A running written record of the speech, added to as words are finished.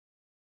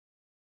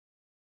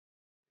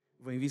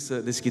Vă invit să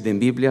deschidem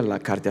Biblia la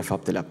cartea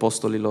Faptele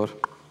Apostolilor.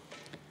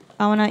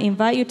 I want to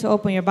invite you to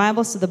open your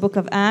Bibles to the book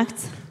of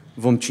Acts.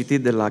 Vom citi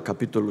de la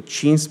capitolul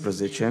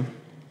 15,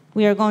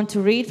 We are going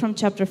to read from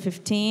chapter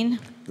 15,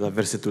 la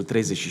versetul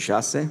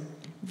 36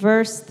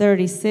 verse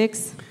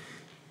 36,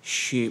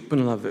 și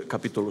până la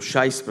capitolul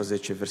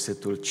 16,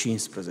 versetul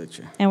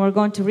 15. and we're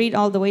going to read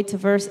all the way to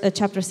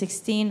chapter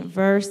 16,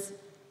 verse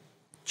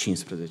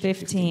 15.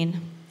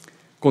 15.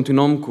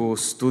 Continuăm cu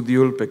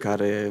studiul pe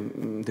care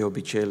de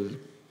obicei îl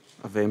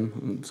avem,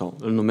 sau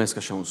îl numesc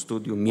așa un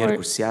studiu,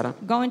 miercuri seara.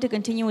 Going to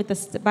continue with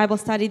the Bible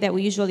study that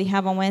we usually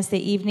have on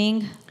Wednesday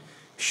evening.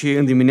 Și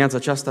în dimineața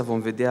aceasta vom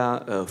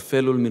vedea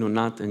felul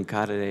minunat în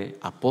care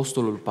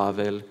apostolul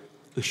Pavel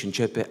își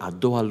începe a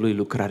doua lui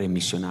lucrare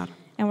misionară.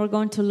 And we're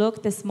going to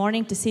look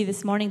to see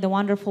this morning the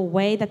wonderful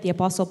way that the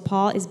Apostle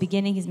Paul is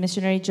beginning his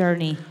missionary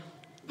journey.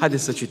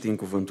 Haideți să citim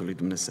cuvântul lui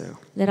Dumnezeu.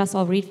 Let us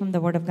all read from the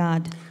Word of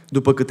God.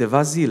 După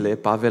câteva zile,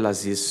 Pavel a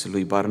zis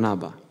lui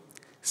Barnaba: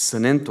 să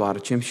ne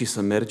întoarcem și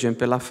să mergem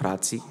pe la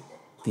frații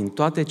din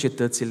toate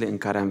cetățile în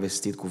care am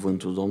vestit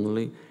cuvântul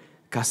Domnului,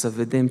 ca să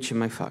vedem ce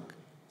mai fac.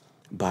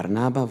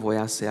 Barnaba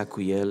voia să ia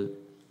cu el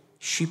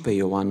și pe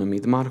Ioan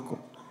numit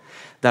Marcu.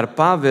 Dar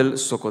Pavel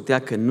socotea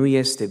că nu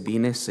este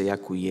bine să ia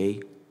cu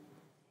ei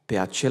pe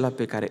acela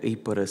pe care îi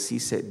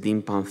părăsise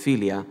din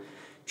Pamfilia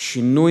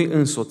și nu-i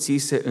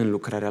însoțise în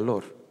lucrarea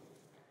lor.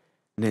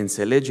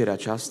 Neînțelegerea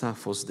aceasta a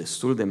fost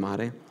destul de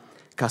mare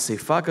ca să-i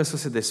facă să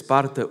se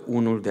despartă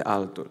unul de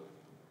altul.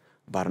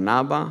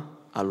 Barnaba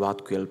a luat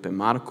cu el pe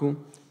Marcu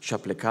și a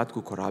plecat cu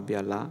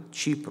corabia la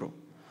Cipru.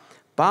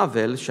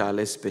 Pavel și-a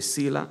ales pe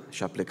Sila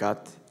și a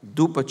plecat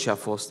după ce a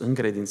fost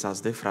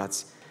încredințați de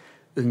frați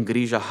în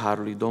grija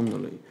harului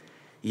Domnului.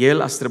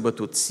 El a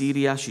străbătut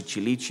Siria și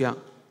Cilicia,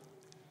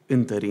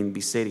 întărind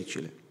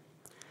bisericile.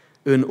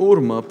 În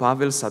urmă,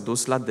 Pavel s-a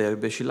dus la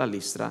Derbe și la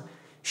Listra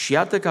și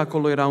iată că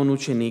acolo era un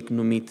ucenic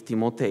numit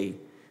Timotei,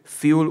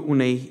 fiul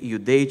unei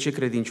iudeice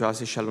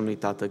credincioase și al unui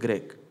tată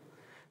grec.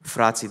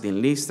 Frații din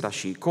Listra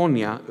și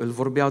Iconia îl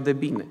vorbeau de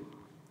bine.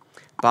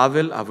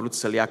 Pavel a vrut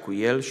să-l ia cu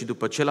el și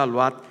după ce l-a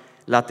luat,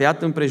 l-a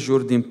tăiat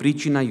împrejur din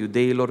pricina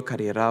iudeilor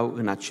care erau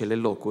în acele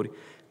locuri,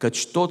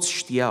 căci toți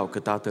știau că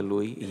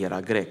tatălui era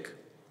grec.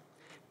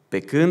 Pe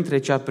când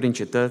trecea prin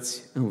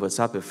cetăți,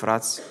 învăța pe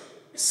frați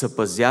să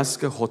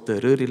păzească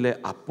hotărârile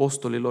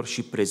apostolilor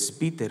și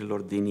prezbiterilor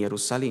din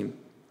Ierusalim.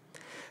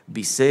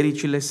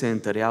 Bisericile se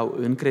întăreau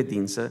în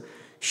credință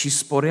și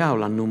sporeau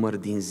la număr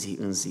din zi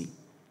în zi.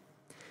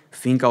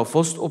 Fiindcă au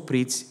fost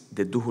opriți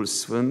de Duhul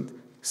Sfânt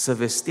să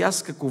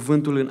vestească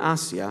cuvântul în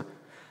Asia,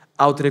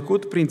 au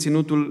trecut prin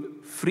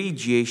ținutul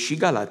Frigiei și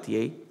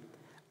Galatiei,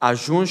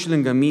 ajunși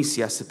lângă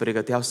Misia se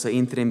pregăteau să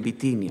intre în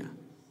Bitinia,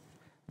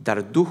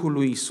 dar Duhul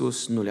lui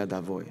Iisus nu le-a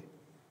dat voie.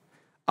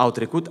 Au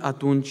trecut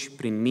atunci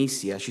prin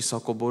Misia și s-au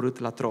coborât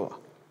la Troa.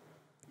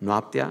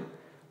 Noaptea,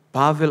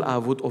 Pavel a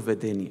avut o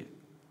vedenie.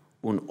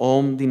 Un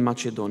om din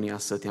Macedonia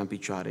stătea în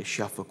picioare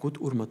și a făcut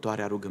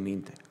următoarea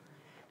rugăminte: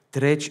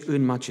 treci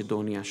în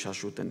Macedonia și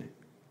ajută-ne.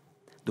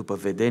 După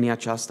vedenia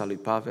aceasta lui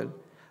Pavel,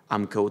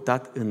 am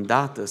căutat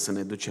îndată să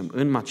ne ducem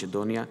în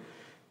Macedonia,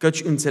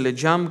 căci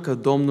înțelegeam că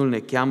Domnul ne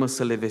cheamă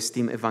să le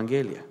vestim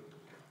Evanghelia.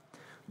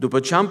 După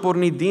ce am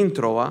pornit din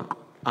Troa,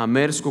 am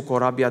mers cu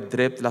corabia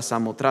drept la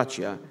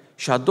Samotracia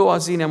și a doua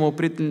zi ne-am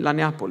oprit la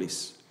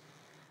Neapolis.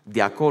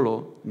 De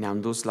acolo ne-am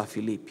dus la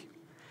Filipi,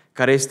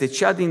 care este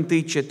cea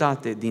dintâi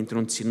cetate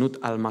dintr-un ținut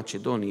al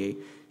Macedoniei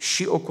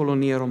și o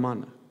colonie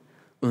romană.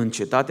 În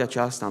cetatea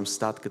aceasta am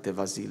stat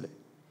câteva zile.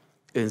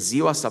 În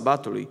ziua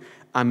sabatului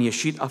am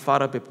ieșit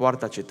afară pe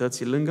poarta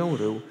cetății lângă un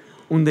râu,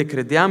 unde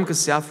credeam că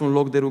se află un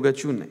loc de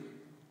rugăciune.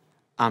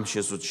 Am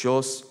șezut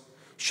jos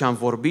și am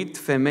vorbit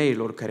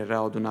femeilor care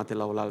erau adunate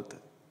la oaltă.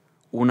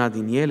 Una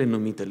din ele,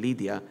 numită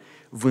Lidia,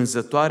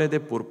 vânzătoare de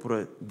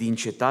purpură din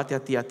cetatea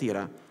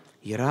Tiatira,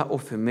 era o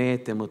femeie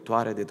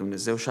temătoare de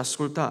Dumnezeu și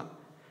asculta.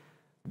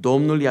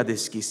 Domnul i-a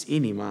deschis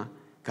inima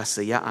ca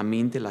să ia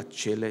aminte la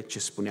cele ce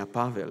spunea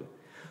Pavel.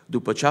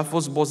 După ce a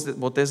fost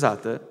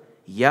botezată,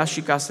 ea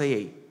și casa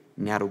ei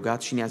ne-a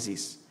rugat și ne-a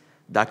zis: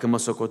 dacă mă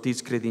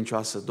socotiți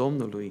credincioasă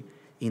Domnului,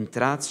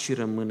 intrați și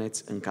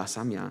rămâneți în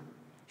casa mea,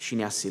 și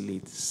ne-a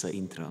silit să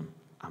intrăm.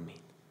 Amin.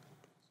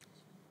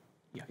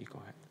 Yeah, you go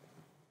ahead.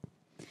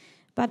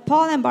 But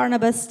Paul and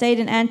Barnabas stayed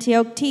in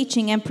Antioch,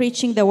 teaching and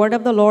preaching the word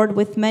of the Lord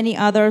with many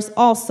others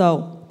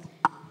also.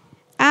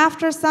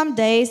 After some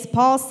days,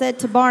 Paul said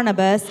to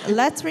Barnabas,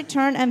 let's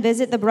return and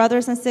visit the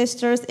brothers and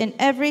sisters in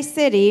every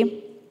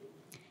city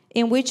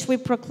in which we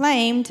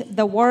proclaimed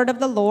the word of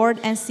the Lord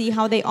and see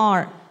how they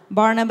are.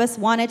 Barnabas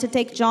wanted to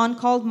take John,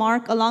 called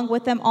Mark, along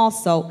with them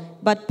also.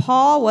 But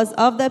Paul was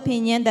of the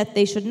opinion that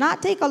they should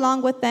not take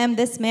along with them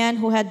this man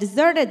who had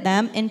deserted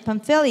them in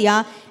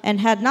Pamphylia and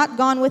had not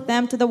gone with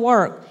them to the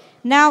work.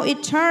 Now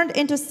it turned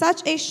into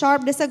such a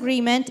sharp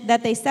disagreement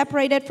that they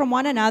separated from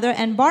one another,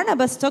 and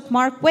Barnabas took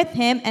Mark with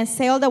him and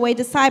sailed away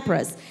to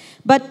Cyprus.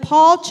 But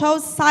Paul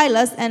chose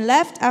Silas and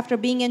left after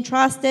being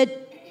entrusted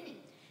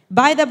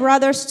by the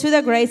brothers to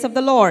the grace of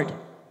the Lord.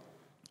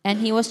 And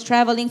he was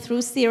traveling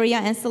through Syria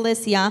and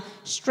Cilicia,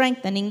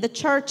 strengthening the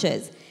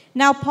churches.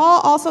 Now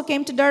Paul also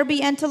came to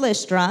Derbe and to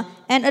Lystra,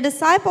 and a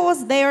disciple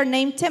was there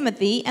named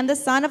Timothy, and the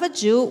son of a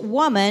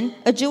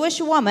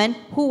Jewish woman,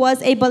 who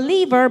was a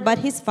believer, but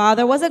his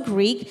father was a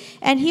Greek,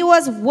 and he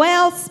was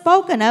well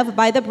spoken of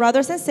by the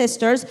brothers and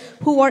sisters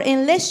who were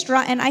in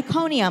Lystra and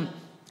Iconium.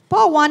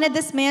 Paul wanted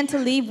this man to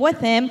leave with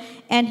him,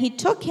 and he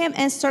took him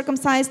and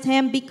circumcised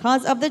him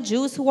because of the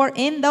Jews who were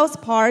in those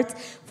parts,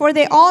 for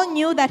they all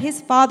knew that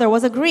his father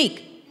was a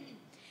Greek.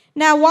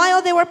 Now,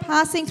 while they were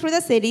passing through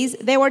the cities,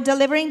 they were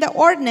delivering the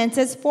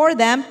ordinances for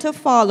them to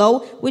follow,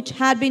 which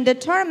had been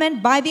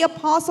determined by the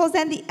apostles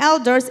and the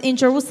elders in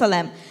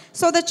Jerusalem.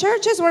 So the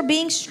churches were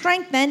being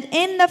strengthened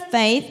in the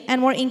faith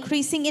and were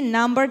increasing in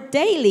number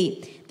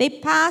daily. They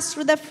passed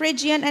through the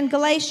Phrygian and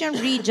Galatian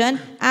region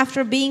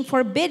after being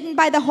forbidden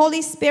by the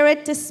Holy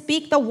Spirit to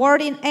speak the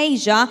word in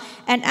Asia.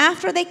 And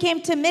after they came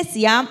to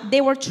Mysia,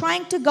 they were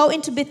trying to go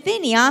into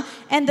Bithynia,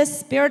 and the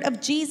Spirit of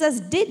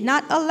Jesus did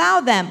not allow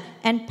them.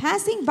 And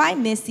passing by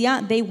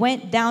Mysia, they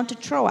went down to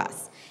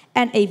Troas.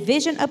 And a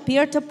vision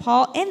appeared to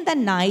Paul in the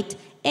night.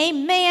 A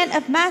man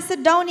of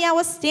Macedonia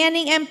was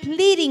standing and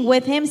pleading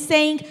with him,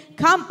 saying,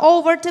 "Come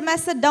over to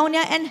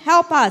Macedonia and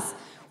help us."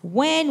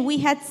 When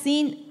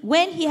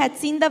he had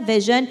seen the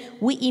vision,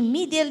 we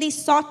immediately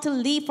sought to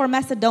leave for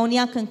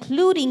Macedonia,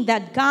 concluding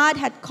that God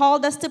had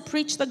called us to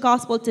preach the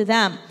gospel to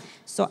them.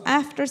 So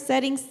after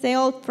setting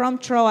sail from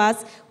Troas,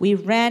 we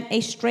ran a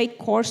straight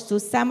course to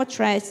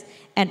Samothrace,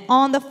 and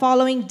on the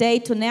following day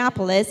to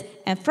Neapolis,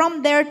 and from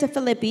there to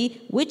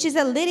Philippi, which is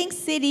a leading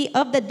city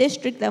of the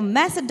district of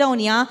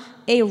Macedonia,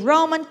 a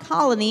Roman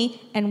colony,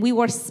 and we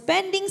were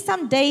spending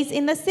some days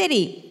in the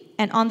city.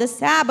 And on the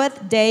Sabbath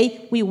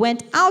day, we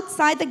went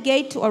outside the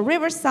gate to a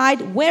riverside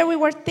where we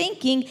were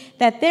thinking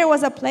that there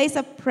was a place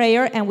of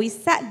prayer, and we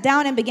sat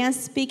down and began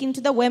speaking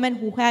to the women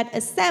who had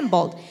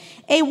assembled.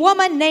 A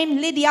woman named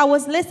Lydia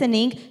was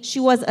listening. She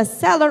was a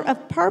seller of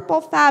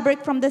purple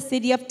fabric from the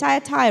city of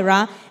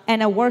Thyatira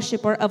and a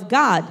worshiper of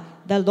God.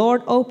 The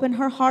Lord opened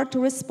her heart to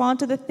respond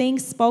to the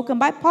things spoken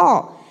by Paul.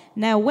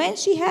 Now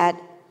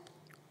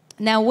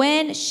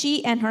when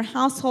she and her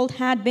household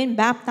had been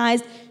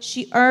baptized,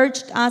 she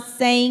urged us,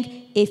 saying,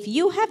 "If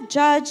you have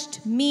judged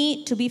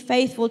me to be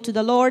faithful to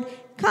the Lord,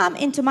 come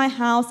into my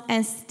house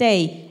and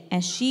stay."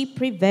 And she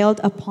prevailed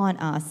upon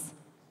us.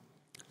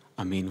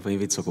 Amin. Vă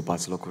invit să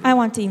ocupați locurile. I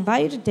want to invite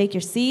you to take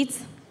your seats.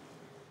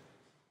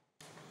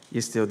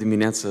 Este o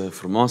dimineață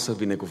frumoasă,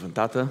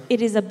 binecuvântată. It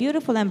is a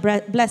beautiful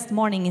and blessed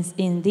morning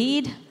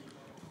indeed.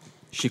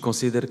 Și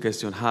consider că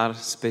este un har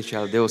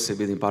special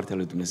deosebit din partea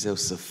lui Dumnezeu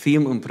să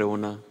fim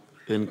împreună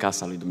în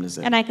casa lui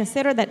Dumnezeu. And I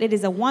consider that it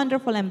is a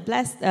wonderful and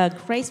blessed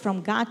grace from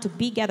God to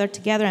be gathered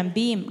together and be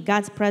in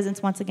God's presence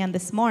once again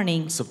this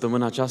morning.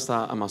 Săptămâna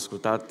aceasta am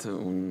ascultat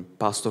un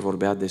pastor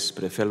vorbea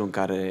despre felul în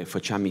care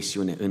făcea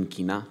misiune în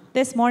China.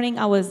 This morning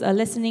I was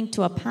listening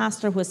to a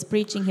pastor who was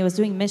preaching. He was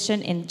doing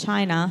mission in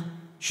China.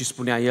 Și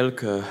spunea el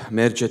că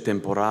merge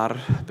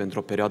temporar pentru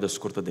o perioadă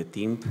scurtă de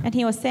timp. And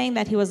he was saying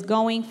that he was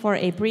going for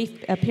a brief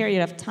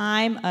period of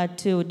time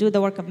to do the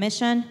work of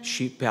mission.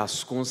 Și pe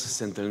ascuns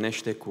se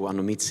întâlnește cu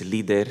anumiți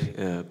lideri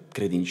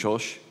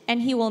credincioși.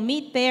 And he will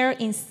meet there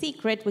in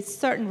secret with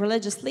certain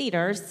religious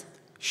leaders.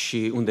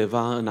 Și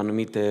undeva în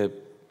anumite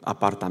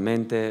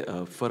apartamente,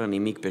 fără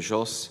nimic pe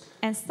jos.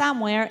 And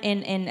somewhere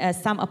in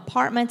some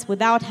apartments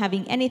without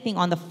having anything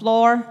on the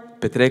floor.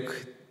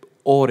 Petrec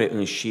ore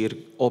în șir,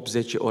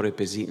 80 ore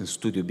pe zi în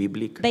studiu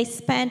biblic. They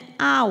spend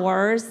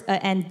hours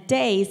and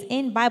days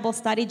in Bible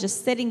study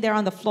just sitting there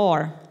on the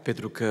floor.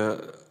 Pentru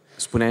că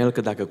spunea el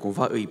că dacă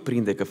cumva îi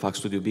prinde că fac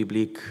studiu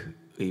biblic,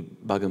 îi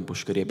bagă în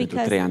pușcărie pentru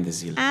 3 ani de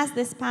zile. As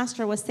this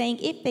pastor was saying,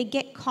 if they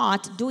get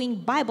caught doing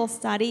Bible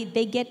study,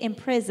 they get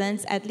imprisoned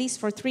at least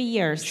for 3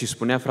 years. Și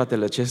spunea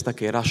fratele acesta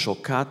că era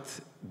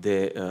șocat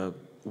de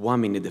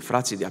oamenii, de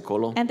frații de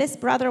acolo, And this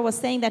brother was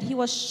saying that he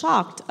was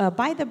shocked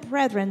by the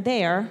brethren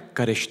there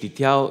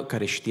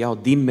care știau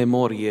din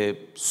memorie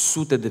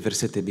sute de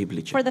versete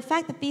biblice. for the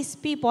fact that these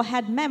people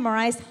had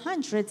memorized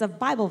hundreds of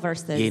Bible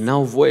verses. Ei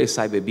n-au voie să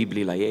aibă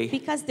Biblii la ei,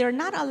 Because they're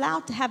not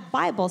allowed to have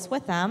Bibles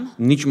with them.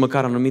 nici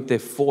măcar anumite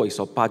foi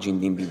sau pagini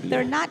din Biblie.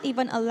 They're not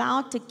even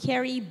allowed to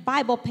carry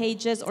Bible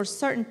pages or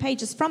certain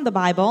pages from the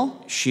Bible.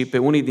 Și pe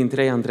unii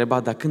dintre ei a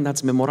întrebat, dar când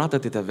ați memorat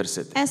atâtea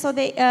versete? And so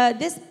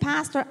this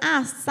pastor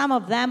asked some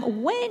of them,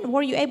 when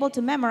were you able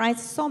to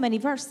memorize so many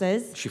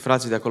verses? Și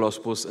frații de acolo au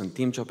spus, în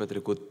timp ce au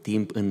petrecut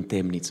timp în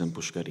temniță, în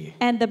pușcărie.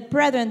 And the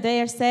brethren there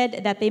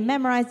said that they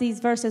memorized these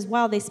verses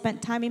while they spent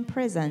time in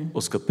prison. O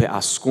că pe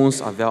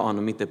ascuns aveau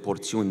anumite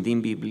porțiuni din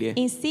Biblie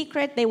In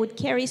secret, they would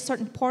carry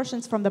certain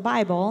portions from the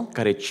Bible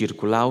care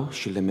circulau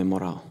și le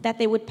memorau. that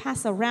they would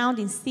pass around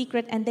in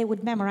secret, and they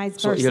would memorize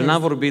verses. El n-a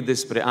vorbit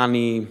despre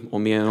anii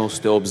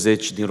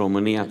 1980 din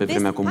România pe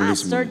vremea This pastor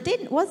comunismului.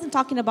 wasn't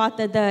talking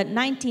about the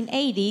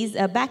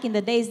 1980s back in the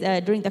the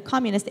days during the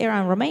communist era in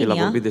El a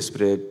Romania. vorbit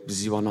despre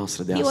ziua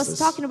noastră de He was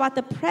astăzi. talking about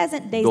the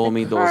present days, the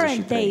 2023.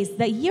 current days,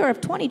 the year of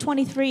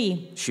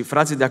 2023. Și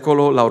frații de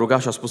acolo l-au rugat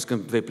și au spus că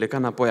vei pleca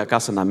înapoi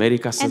acasă în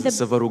America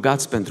să vă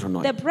rugați pentru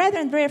noi. The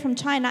brethren there from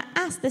China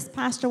asked this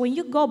pastor, when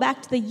you go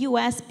back to the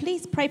U.S.,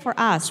 please pray for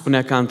us.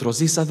 Spunea că într-o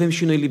zi să avem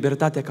și noi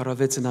libertatea care o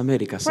aveți în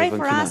America, să Pray vă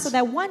for us so închinați.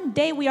 that one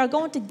day we are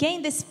going to gain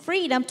this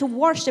freedom to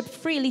worship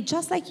freely,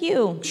 just like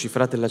you. Și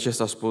fratele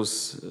acesta a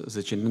spus,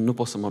 zice, nu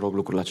pot să mă rog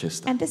lucrul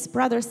acesta. And this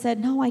brother said,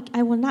 no,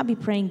 I will not be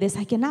praying this.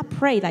 I cannot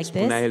pray like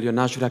Spunea this el, eu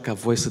n-aș vrea ca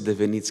voi să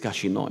deveniți ca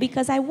și noi.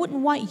 because I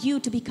wouldn't want you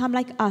to become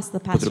like us, the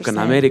Pentru pastor că în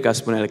said. America,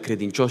 spunea el,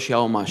 credincioșii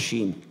au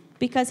mașini,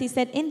 Because he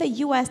said in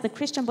the U.S. the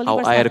Christian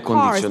believers aer have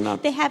cars, condiționat,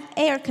 they have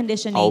air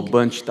conditioning, au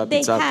bănci they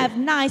tapizate, have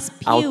nice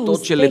au tot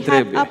pews, ce le they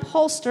have trebuie.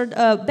 upholstered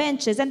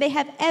benches, and they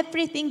have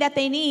everything that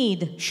they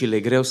need. și le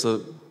greu să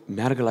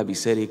meargă la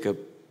biserică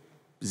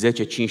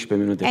 10-15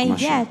 minute cu And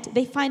mașina. yet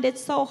they find it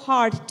so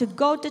hard to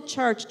go to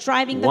church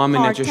driving the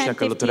Oamenii car aceștia 10-15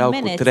 călătoreau cu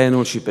minutes.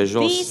 trenul și pe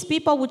jos, These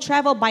people would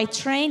travel by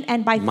train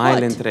and by maile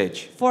foot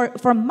întregi,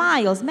 for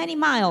miles, many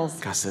miles,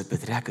 ca să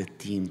petreacă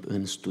timp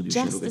în studiu și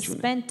just to rugăciune.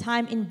 spend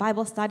time in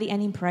Bible study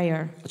and in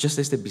prayer. Aceasta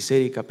este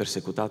biserica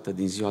persecutată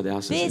din ziua de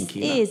astăzi în This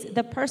China. is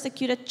the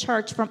persecuted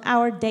church from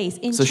our days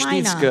in Să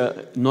știți China. că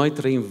noi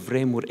trăim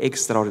vremuri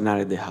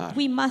extraordinare de har.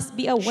 We must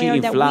be Și aware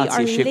that we are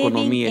inflație, și living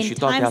economie, in și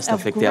toate times astea of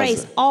afectează.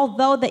 grace.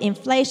 Although the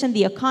inflation,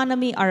 the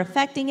economy are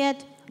affecting it,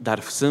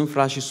 Dar sunt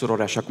frați și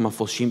surori, așa cum a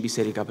fost și în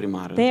biserica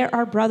primară, there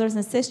are brothers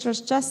and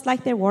sisters just like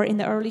there were in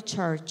the early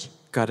church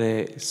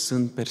care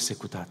sunt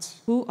persecutați,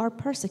 who are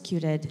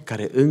persecuted,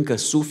 care încă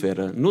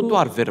suferă, nu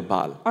doar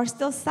verbal, are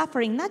still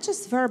suffering, not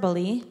just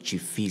verbally, ci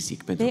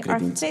fizic pentru they are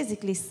credință.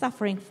 physically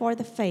suffering for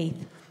the faith.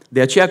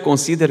 De aceea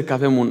consider că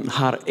avem un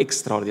har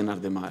extraordinar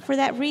de mare. For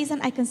that reason,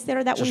 I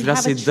consider that Și aș we vrea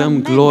have a să-i dăm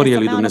tremendous glorie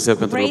lui amount Dumnezeu of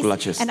pentru lucrul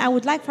grace, acesta. and I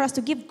would like for us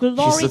to give Și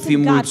glory să to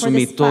fim God for this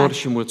mulțumitori fact,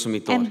 și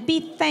mulțumitori. and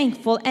be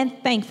thankful and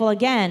thankful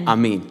again.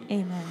 Amin.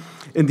 Amen.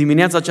 În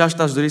dimineața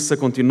aceasta aș dori să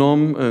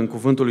continuăm în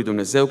cuvântul lui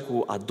Dumnezeu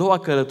cu a doua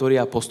călătorie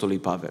a apostolului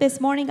Pavel. This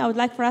morning, I would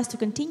like for us to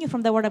continue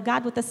from the Word of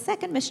God with the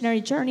second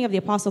missionary journey of the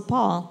Apostle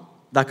Paul.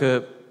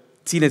 Dacă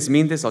țineți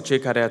minte, sau cei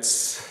care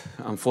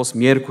am fost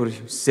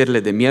miercuri, serile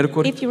de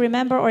miercuri, If you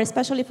remember, or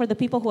especially for the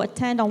people who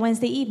attend on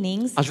Wednesday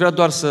evenings, aș vrea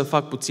doar să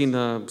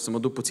mă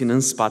duc puțin în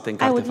spate în I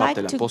cartea would like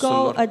Faptele to go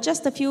Apostolilor.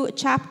 just a few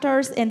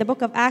chapters in the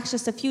book of Acts,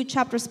 just a few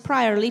chapters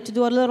priorly, to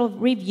do a little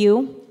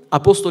review.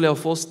 Apostolii au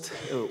fost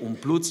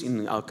umpluți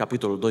în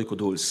capitolul 2 cu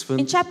Duhul In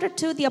Sfânt chapter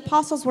 2, the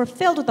apostles were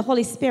filled with the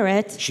Holy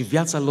Spirit, și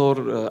viața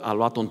lor a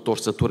luat o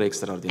întorsătură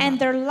extraordinară. and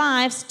their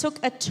lives took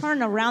a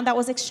turnaround that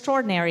was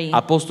extraordinary.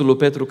 Apostolul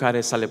Petru,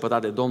 care s-a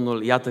lepădat de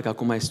Domnul, iată că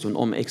acum este un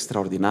om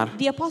extraordinar.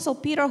 The apostle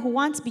Peter, who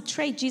once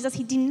betrayed Jesus,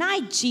 he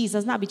denied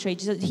Jesus, not betrayed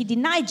Jesus, he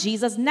denied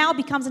Jesus, now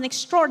becomes an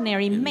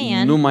extraordinary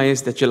man. Nu mai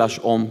este același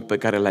om pe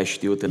care l-ai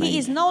știut He is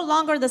înainte. no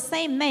longer the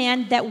same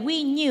man that we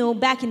knew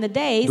back in the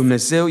days,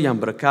 Dumnezeu i-a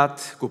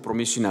îmbrăcat cu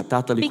promisiunea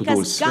Tatălui, cu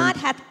Duhul because God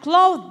Sfânt, had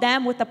clothed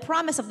them with the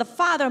promise of the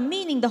Father,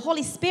 meaning the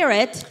Holy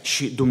Spirit.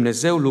 și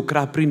Dumnezeu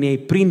lucra prin ei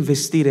prin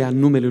vestirea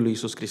numelui lui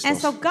Iisus And Hristos.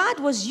 so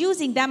God was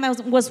using them,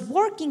 was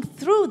working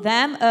through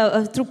them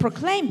to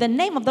proclaim the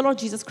name of the Lord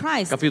Jesus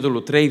Christ.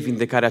 Capitolul 3,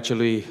 vindecarea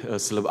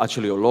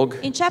acelui olog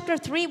In chapter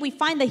 3, we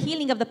find the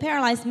healing of the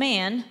paralyzed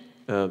man.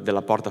 de la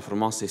poarta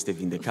frumoasă este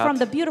vindecat, From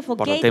the beautiful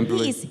poarta gate, he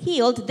templului. is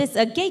healed. This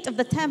gate of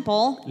the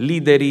temple.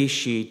 Liderii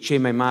și cei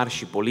mai mari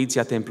și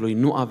poliția templului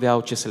nu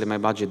aveau ce să le mai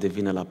bage de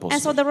vină la And so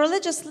apostoli. the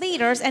religious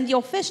leaders and the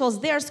officials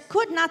there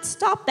could not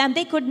stop them.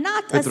 They could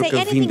not Pentru say că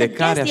anything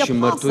vindecarea against și the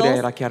mărturia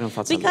apostles, era chiar în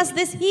fața lor. because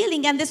this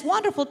healing and this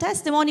wonderful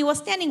testimony was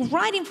standing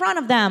right in front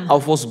of them.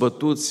 Au fost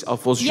bătuți, au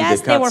fost Yes, they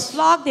were judecați,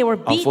 flogged, they were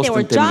au beat, fost they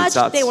were judged,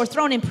 întemnițați. they were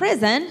thrown in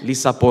prison. Li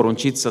s-a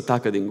poruncit să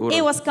tacă din It gură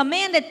was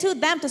commanded to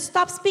them to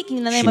stop speaking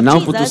in the și name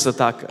n-au of putut Jesus. să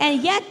tacă. And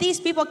yet these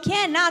people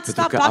cannot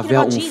stop că talking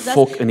aveau about un Jesus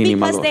foc în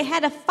inima because lor. they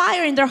had a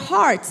fire in their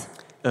hearts.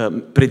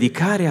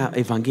 Predicarea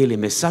Evangheliei,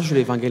 mesajul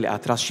Evangheliei a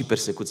atras și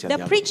persecuția The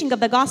diavolului. preaching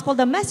of the gospel,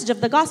 the message of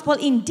the gospel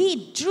indeed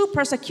drew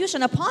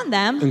persecution upon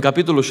them. În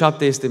capitolul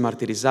 7 este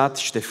martirizat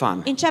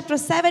Ștefan, In chapter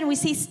 7 we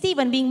see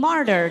Stephen being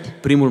martyred,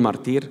 primul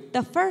martir,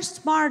 the first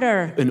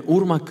martyr. în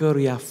urma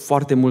căruia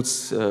foarte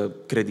mulți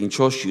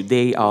credincioși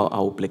iudei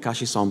au plecat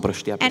și s-au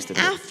împrăștiat And peste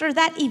tot. after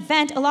that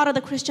event, a lot of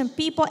the Christian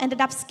people ended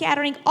up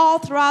scattering all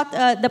throughout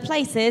the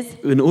places.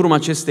 În urma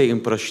acestei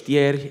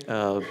împrăștieri,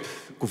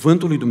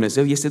 cuvântul lui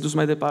Dumnezeu este dus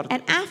mai departe.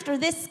 And after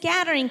this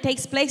scattering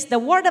takes place, the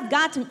word of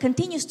God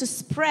continues to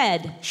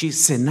spread. Și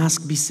se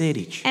nasc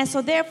biserici. And so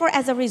therefore,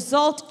 as a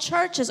result,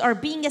 churches are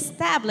being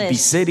established.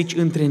 Biserici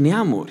între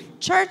neamuri.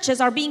 Churches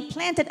are being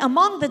planted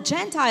among the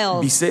Gentiles.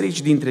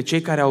 Biserici dintre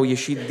cei care au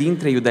ieșit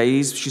dintre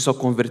iudaism și s-au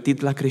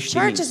convertit la Churches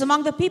creștinism.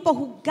 among the people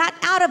who got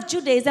out of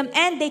Judaism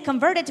and they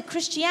converted to Și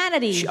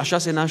Christianity. așa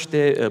se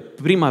naște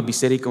prima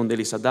biserică unde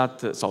li s-a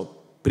dat, sau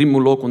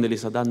primul loc unde li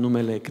s-a dat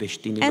numele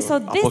creștinilor, And so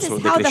this is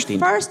apostolul de how the creștini.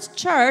 first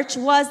church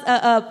was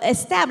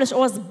established or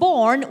was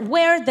born,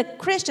 where the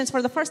Christians for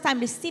the first time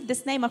received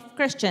this name of În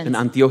Christians.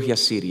 Antiohia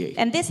Siriei.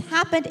 And this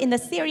happened in the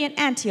Syrian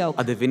Antioch.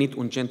 A devenit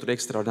un centru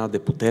extraordinar de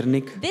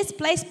puternic This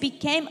place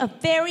became a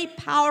very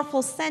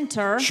powerful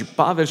center. și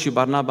Pavel și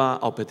Barnaba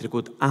au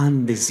petrecut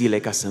ani de zile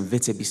ca să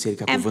învețe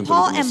biserica And cuvântul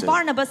lui Paul and Dumnezeu.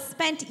 Barnabas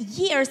spent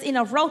years in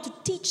a row to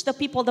teach the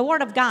people the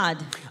word of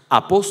God.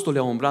 Apostolii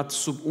au umblat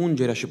sub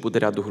ungerea și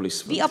puterea Duhului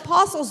Sfânt. The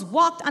apostles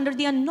walked under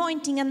the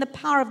anointing and the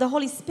power of the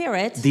Holy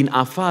Spirit. Din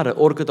afară,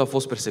 oricât au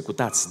fost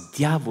persecutați,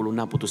 diavolul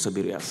n-a putut să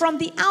biruiască. From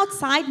the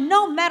outside,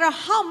 no matter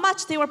how much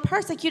they were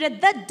persecuted,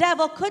 the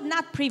devil could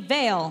not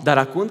prevail. Dar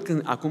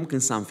acum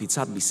când s-a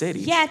înființat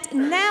biserici, Yet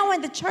now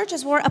when the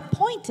churches were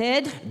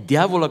appointed,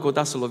 diavolul a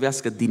căutat să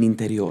lovească din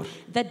interior.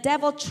 the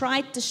devil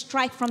tried to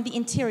strike from the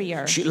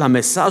interior. Și la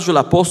mesajul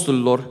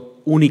apostolilor,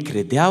 unii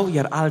credeau,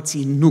 iar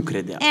alții nu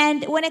credeau.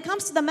 And when it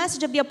comes to the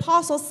message of the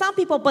apostles, some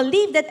people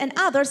believed it and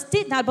others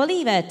did not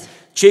believe it.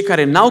 Cei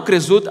care n-au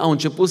crezut au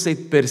început să-i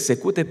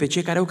persecute pe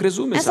cei care au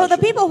crezut And so the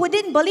mesajul. people who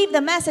didn't believe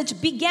the message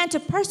began to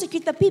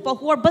persecute the people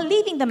who were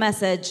believing the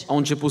message. Au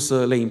început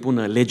să le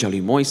impună legea lui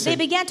Moise.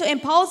 They began to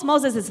impose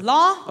Moses'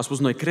 law. Au spus,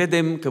 noi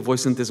credem că voi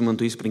sunteți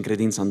mântuiți prin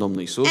credința în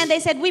Domnul Isus, And they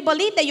said, we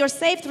believe that you're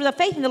saved through the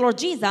faith in the Lord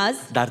Jesus,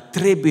 dar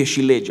trebuie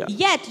și legea.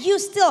 yet you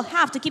still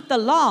have to keep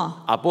the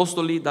law.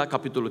 Apostolii, da,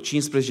 capitolul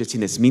 15,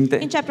 țineți minte,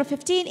 In chapter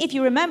 15, if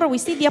you remember, we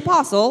see the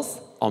apostles.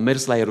 au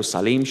mers la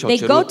Ierusalim și au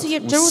They go cerut to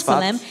un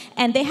Jerusalem sfat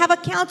and they have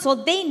a council.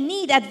 They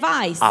need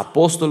advice.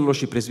 apostolilor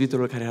și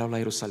prezbiterilor care erau la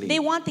Ierusalim.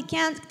 They want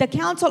the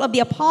council of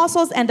the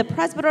apostles and the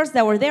presbyters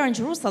that were there in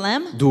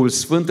Jerusalem. Duhul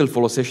Sfânt îl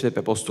folosește pe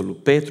apostolul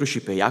Petru și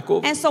pe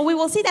Iacov And so we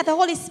will see that the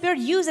Holy Spirit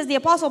uses the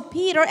apostle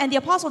Peter and the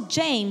apostle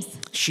James.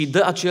 și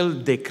dă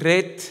acel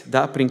decret, da,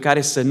 prin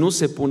care să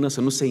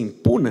nu se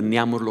impună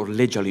neamurilor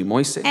legea lui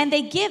Moise, And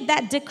they give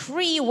that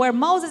decree where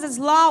Moses'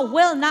 law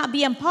will not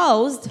be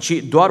imposed,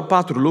 ci doar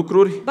 4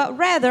 lucruri: but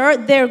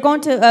rather they're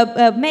going to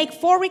make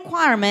 4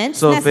 requirements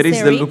să oferiți de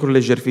necessary lucrurile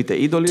jertfite to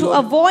idolilor,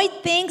 avoid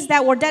things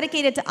that were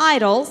dedicated to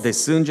idols, de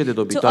sânge, de to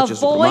dobitoace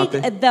avoid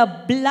supremate, the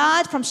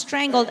blood from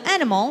strangled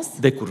animals,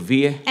 de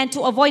curvie, and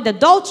to avoid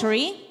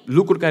adultery,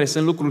 lucruri care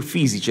sunt lucruri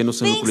fizice, nu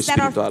sunt things lucruri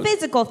that are spirituale.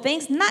 physical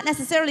things, not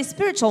necessarily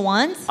spiritual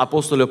ones.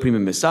 Apostolii au primit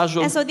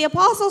mesajul And so the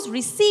apostles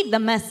received the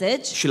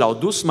message și l-au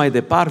dus mai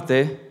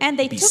departe and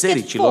they took it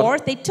bisericilor,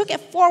 forth, they took it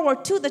forward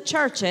to the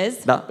churches.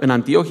 da, în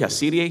Antiohia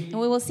Siriei,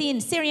 And we will see in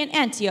Syrian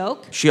Antioch.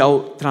 și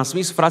au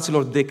transmis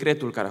fraților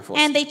decretul care a fost.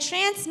 And they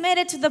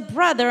transmitted to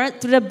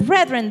the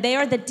brethren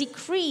there the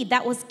decree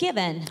that was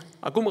given.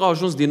 Acum că au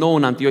ajuns din nou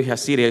în Antiohia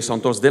Siriei, s-au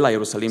întors de la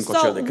Ierusalim cu So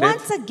acel decret.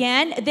 once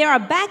again, they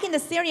are back in the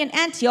Syrian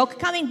Antioch,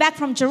 coming back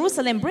from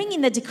Jerusalem,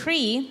 bringing the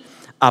decree.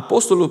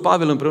 Apostolul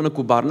Pavel împreună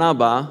cu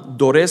Barnaba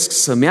doresc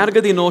să meargă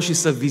din nou și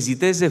să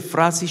viziteze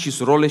frații și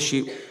surorile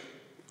și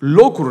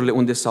locurile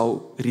unde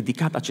s-au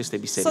ridicat aceste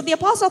So biserici. the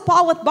apostle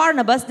Paul with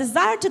Barnabas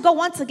desired to go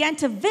once again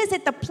to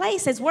visit the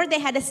places where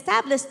they had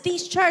established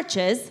these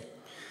churches.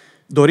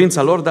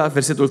 Dorința lor, da,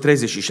 versetul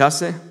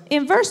 36,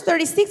 In verse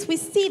 36 we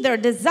see their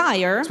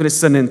desire spune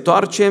să ne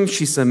întoarcem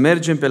și să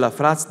mergem pe la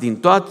frați din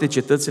toate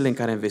cetățile în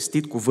care am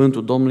vestit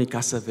cuvântul Domnului ca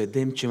să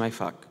vedem ce mai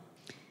fac.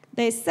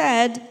 They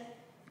said,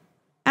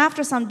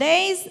 after some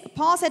days,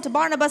 Paul said to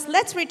Barnabas,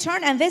 let's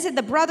return and visit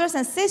the brothers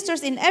and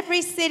sisters in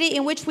every city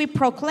in which we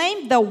proclaim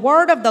the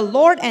word of the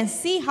Lord and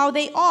see how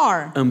they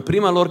are. În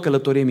prima lor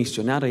călătorie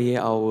misionară ei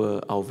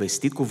au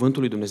vestit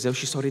cuvântul lui Dumnezeu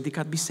și s-au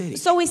ridicat biserici.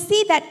 So we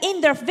see that in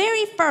their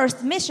very first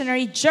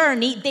missionary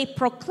journey, they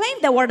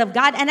proclaimed the word of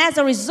God, and as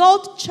a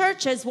result,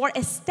 churches were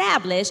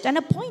established and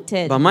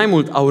appointed. Ba mai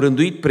mult, au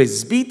rânduit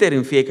prezbiteri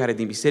în fiecare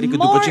din biserică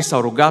după ce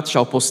s-au rugat și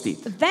au postit.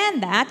 Than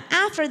that,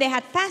 after they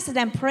had fasted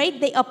and prayed,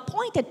 they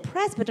appointed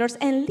presbyters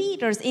and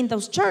leaders in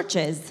those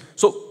churches.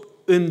 So,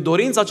 în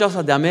dorința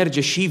aceasta de a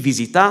merge și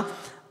vizita,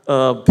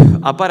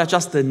 apare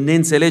această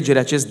neînțelegere,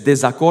 acest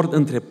dezacord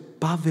între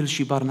Pavel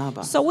și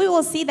Barnaba. So we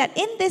will see that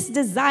in this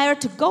desire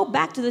to go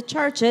back to the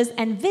churches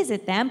and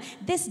visit them,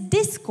 this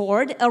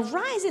discord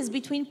arises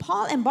between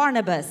Paul and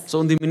Barnabas. So,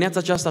 în dimineața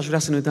aceasta aș vrea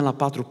să ne uităm la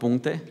 4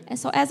 puncte And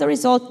so as a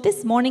result, this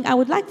morning I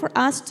would like for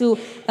us to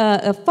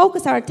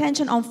focus our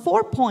attention on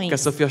 4 ca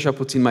points, să fie așa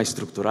puțin mai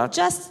structurat.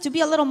 just to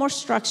be a little more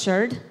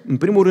structured. În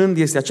primul rând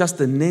este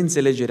această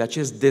neînțelegere,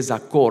 acest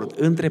dezacord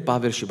între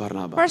Pavel și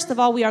Barnaba. First of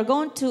all, we are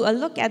going to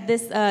look at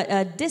this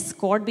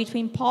discord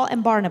between Paul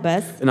and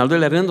Barnabas. În al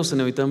doilea rând o să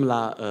ne uităm la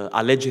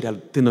alegerea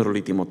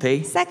tânărului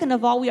Timotei. Second of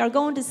all, we are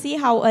going to see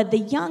how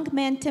the young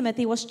man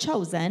Timothy was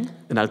chosen.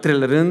 În al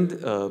treilea rând,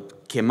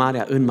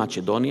 chemarea în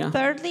Macedonia.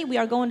 Thirdly, we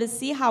are going to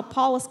see how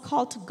Paul was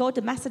called to go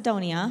to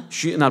Macedonia.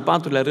 Și în al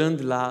patrulea rând,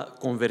 la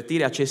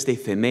convertirea acestei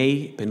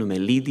femei pe nume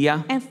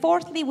Lidia, And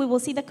fourthly, we will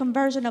see the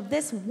conversion of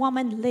this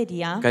woman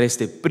Lydia, care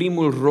este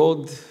primul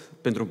rod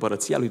pentru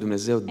împărăția lui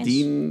Dumnezeu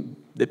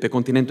de pe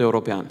continentul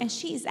european. And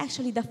she is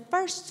actually the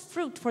first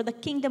fruit for the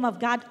kingdom of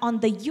God on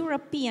the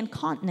European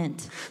continent.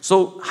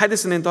 So,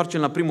 haideți să ne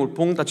întoarcem la primul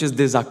punct, acest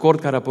dezacord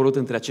care a apărut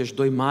între acești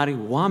doi mari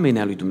oameni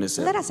ai lui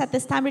Dumnezeu. Let us at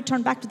this time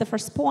return back to the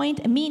first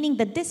point, meaning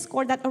the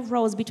discord that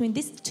arose between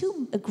these two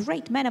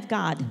great men of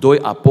God. Doi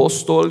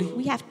apostoli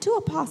We have two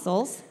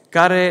apostles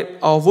care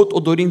au avut o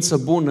dorință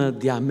bună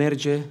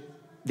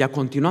de a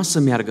continua să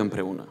meargă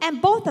împreună. and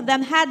both of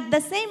them had the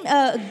same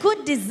good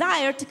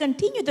desire to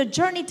continue their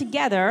journey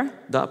together.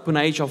 Da, până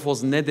aici au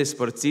fost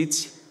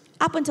nedespărțiți,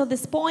 Up until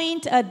this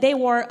point, they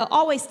were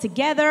always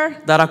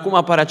together. dar acum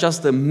apare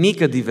această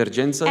mică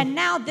divergență, And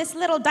now this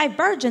little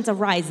divergence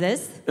arises.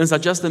 însă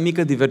această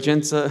mică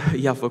divergență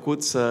i-a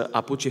făcut să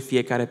apuce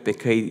fiecare pe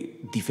căi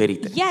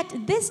diferite.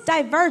 Yet this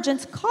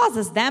divergence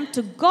causes them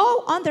to go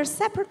on their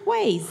separate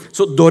ways.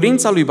 So,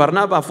 dorința lui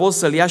Barnaba a fost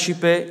să-l ia și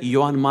pe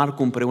Ioan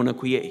Marcu împreună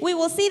cu ei. We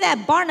will see that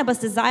Barnabas'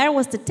 desire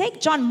was to take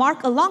John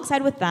Mark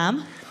alongside with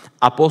them.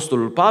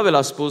 Apostolul Pavel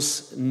a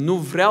spus, nu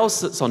vreau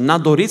sau n-a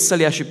dorit să-l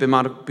ia și pe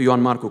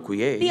Ioan Marcu cu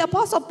ei, The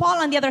Apostle Paul,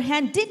 on the other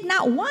hand, did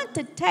not want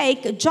to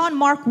take John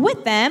Mark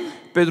with them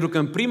pentru că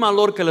în prima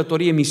lor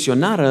călătorie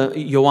misionară,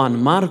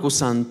 Ioan Marcu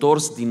s-a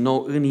întors din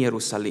nou în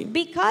Ierusalim.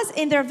 because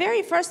in their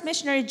very first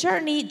missionary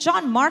journey,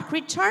 John Mark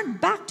returned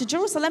back to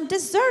Jerusalem,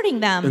 deserting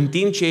them. În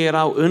timp ce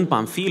erau în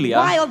Pamfilia,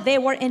 While they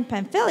were in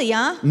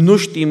Pamphylia, nu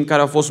știm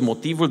care a fost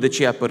motivul de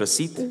ce i-a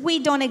părăsit, we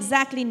don't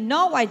exactly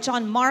know why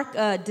John Mark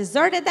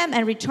deserted them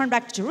and returned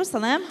back to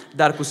Jerusalem.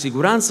 dar cu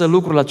siguranță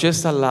lucrul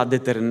acesta l-a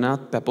determinat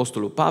pe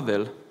apostolul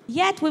Pavel,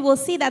 Yet we will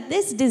see that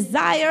this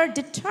desire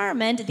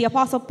determined the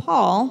Apostle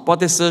Paul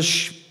poate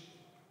să-și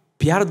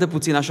piardă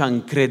puțin așa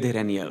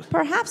încrederea în el.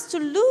 perhaps to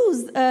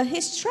lose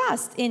his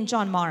trust in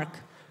John Mark.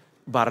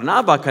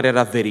 Barnaba, care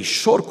era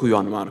verișor cu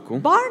Ioan Marcu,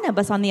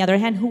 Barnabas, on the other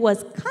hand, who was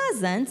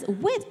cousins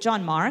with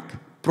John Mark,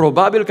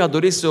 probabil că a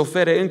dorit să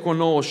ofere încă o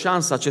nouă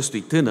șansă acestui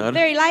tânăr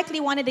very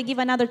likely wanted to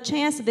give another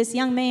chance to this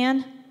young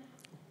man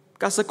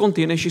ca să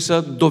continue și să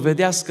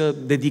dovedească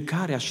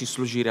dedicarea și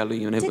slujirea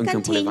lui în to câmpul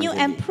continue and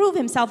Evangheliei. prove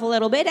himself a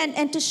little bit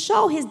and to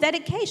show his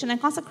dedication and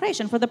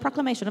consecration for the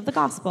proclamation of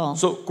the gospel.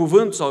 So,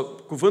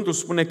 cuvântul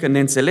spune că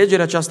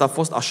neînțelegerea aceasta a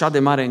fost așa de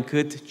mare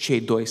încât cei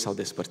doi s-au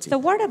despărțit. The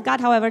word of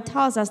God, however,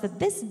 tells us that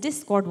this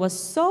discord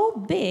was so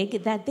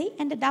big that they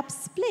ended up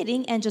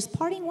splitting and just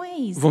parting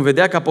ways. Vom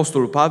vedea că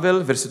apostolul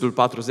Pavel, versetul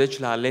 40,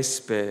 l-a ales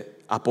pe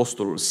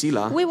apostolul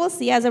Sila. We will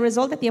see as a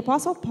result that the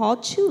Apostle Paul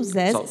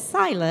chooses So-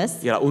 Silas.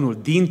 Era unul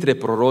dintre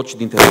proroci,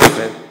 dintre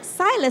profeți.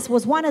 Silas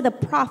was one of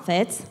the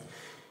prophets,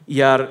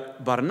 Iar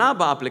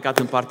Barnaba a plecat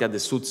în partea de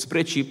sud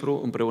spre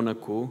Cipru împreună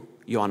cu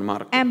Ioan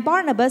Marcu. and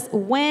Barnabas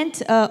went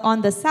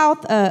on the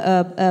south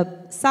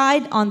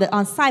side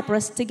on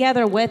Cyprus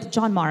together with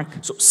John Mark.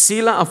 So,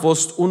 Sila a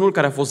fost unul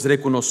care a fost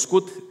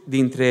recunoscut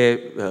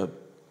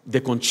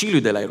de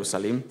conciliul de la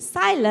Ierusalim.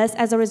 Silas,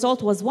 as a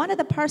result, was one of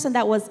the person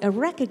that was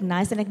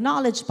recognized and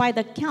acknowledged by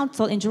the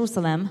council in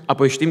Jerusalem.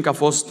 Apoi știm că a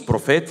fost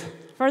profet,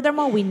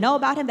 Furthermore, we know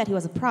about him that he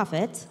was a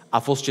prophet. a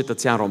fost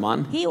cetățean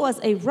roman. He was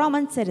a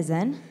Roman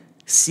citizen.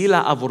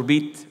 Sila a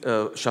vorbit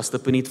și a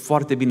stăpânit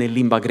foarte bine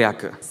limba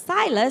greacă.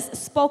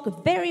 Silas spoke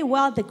very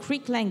well the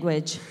Greek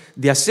language.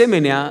 De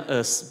asemenea,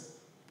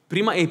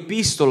 prima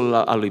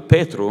epistolă a lui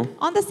Petru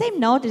On the same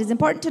note, it is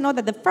important to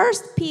note that the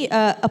first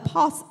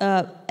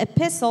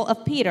epistle of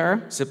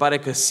Peter, se pare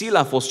că Sila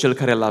a fost cel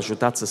care l-a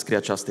ajutat să scrie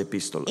această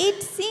epistolă.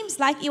 it seems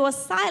like it was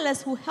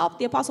Silas who helped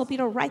the Apostle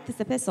Peter write this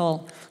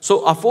epistle.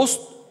 So,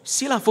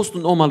 Sila a fost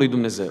un om al lui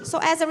Dumnezeu. So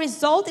as a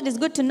result, it is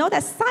good to know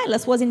that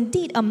Silas was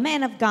indeed a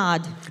man of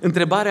God.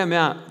 Întrebarea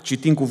mea,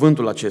 citind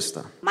cuvântul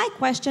acesta, My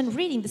question,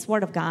 reading this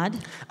word of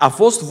God, a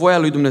fost voia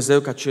lui Dumnezeu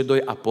ca cei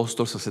doi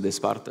apostoli să se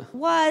despartă?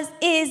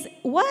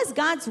 was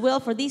God's will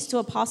for these two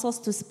apostles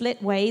to split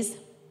ways?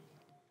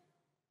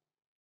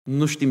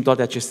 Nu știm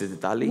toate aceste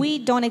detalii, We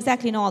don't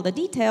exactly know all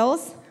the details.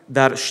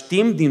 dar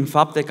știm din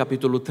Fapte,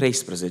 capitolul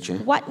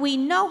 13, What we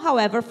know,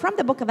 however, from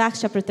the book of Acts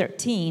chapter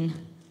 13,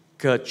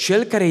 că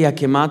cel care i-a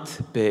chemat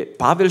pe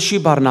Pavel și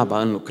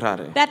Barnaba în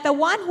lucrare, that the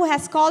one who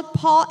has called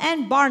Paul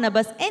and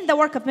Barnabas in the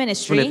work of spune,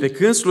 ministry, pe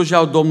când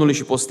slujeau Domnului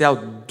și posteau,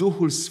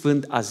 Duhul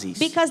Sfânt a zis,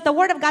 because the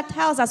word of God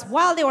tells us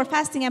while they were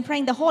fasting and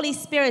praying, the Holy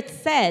Spirit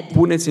said,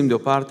 puneți-mi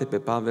deoparte pe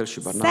Pavel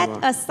și set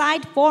Barnaba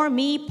aside for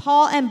me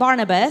Paul and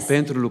Barnabas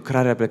pentru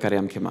lucrarea pe care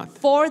i-am chemat.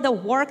 for the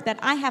work that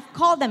I have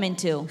called them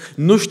into.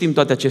 Nu știm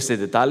toate aceste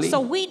detalii, So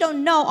we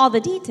don't know all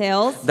the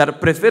details, dar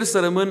prefer să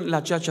rămân la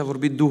ceea ce a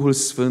vorbit Duhul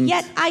Sfânt.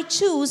 yet I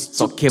choose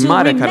Sau to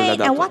chemarea care le-a remain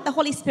dat-o. and what the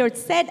Holy Spirit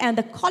said and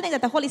the calling that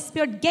the Holy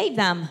Spirit gave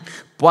them.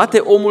 Poate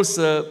omul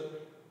să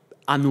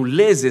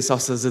anuleze sau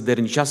să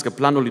zădărnicească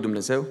planul lui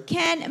Dumnezeu?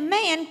 Can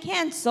man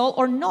cancel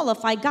or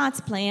nullify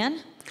God's plan?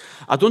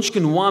 Atunci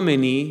când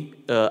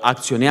oamenii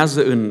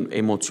acționează în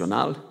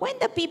emoțional When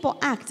the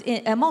people act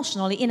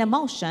emotionally, in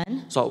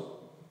emotion, sau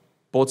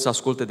pot să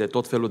asculte de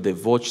tot felul de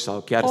voci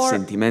sau chiar or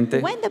sentimente,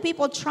 when the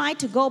people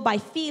try to go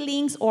by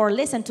feelings or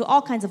listen to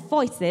all kinds of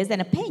voices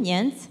and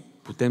opinions,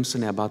 putem să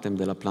ne abatem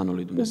de la planul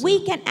lui Dumnezeu.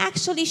 we can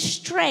actually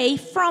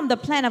stray from the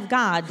plan of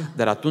God.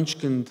 Dar atunci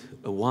când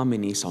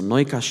oamenii sau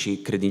noi ca și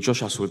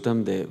credincioși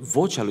ascultăm de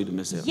vocea lui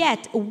Dumnezeu, Yet,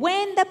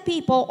 when the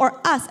people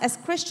or us as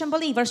Christian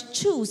believers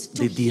choose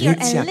to de hear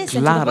direcția and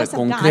listen to the clară, voice of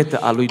concretă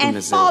a lui God and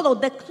Dumnezeu, follow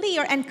the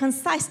clear and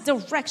concise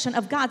direction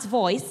of God's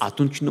voice,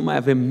 atunci nu mai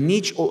avem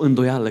nici o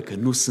îndoială că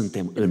nu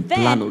suntem în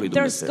planul lui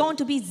then there's Dumnezeu. going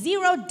to be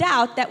zero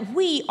doubt that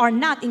we are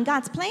not in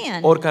God's plan.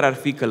 Oricare ar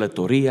fi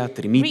călătoria,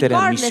 trimiterea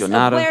Regardless of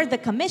misionară, where the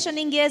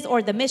commissioning is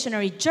or the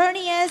missionary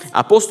journey is,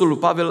 Apostolul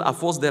Pavel a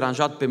fost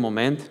deranjat pe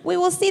moment we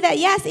will see that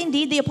yes,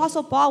 indeed, the Apostle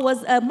Paul was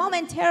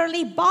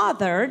momentarily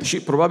bothered, și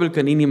probabil că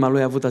în inima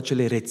lui a avut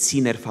acele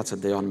rețineri față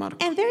de Ioan Marcu.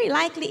 and very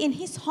likely in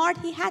his heart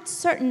he had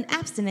certain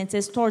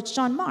abstinences towards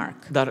John Mark.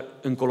 Dar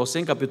în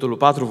Coloseni, capitolul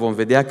 4, vom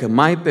vedea că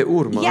mai pe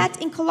urmă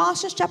Yet in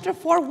Colossians chapter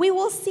 4, we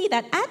will see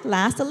that at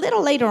last, a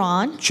little later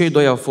on, cei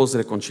doi au fost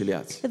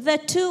reconciliați. the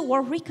two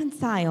were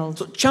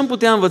reconciled. Ce am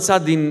putea învăța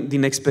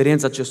din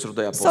experiența acestor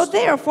doi So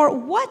apostoli?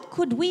 therefore, what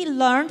could we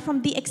learn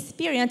from the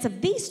experience of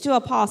these two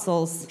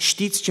apostles?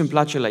 Știți ce îmi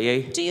place la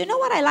ei? Do you know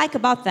what I like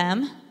about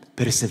them?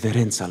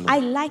 Perseverența lor. I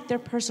like their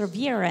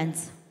perseverance.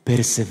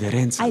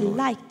 Perseverența I lor.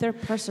 like their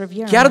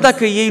perseverance. Chiar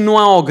dacă ei nu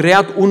au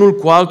agreat unul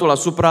cu altul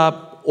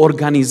asupra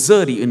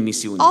organizării în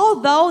misiune,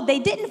 Although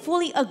they didn't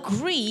fully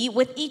agree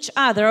with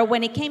each other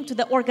when it came to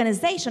the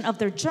organization of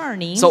their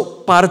journey, sau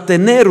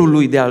partenerul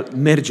lui de a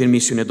merge în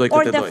misiune doi or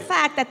câte the doi,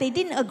 fact that they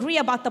didn't agree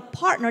about the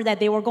partner that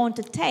they were going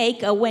to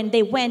take when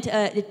they went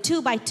 2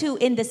 by 2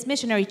 in this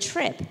missionary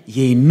trip,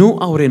 ei nu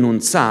au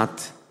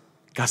renunțat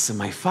ca să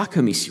mai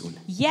facă misiune.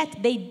 yet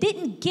they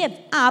didn't give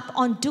up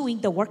on doing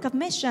the work of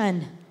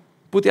mission.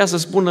 Putea să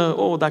spună,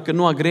 dacă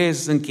nu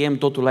agrez, încheiem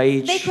totul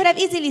aici. They could have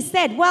easily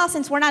said, well,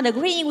 since we're not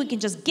agreeing, we can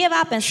just give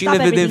up and Și stop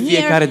ne vedem everything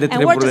here, fiecare de and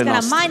we're just treburile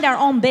going to noastre. mind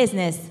our own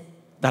business.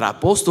 Dar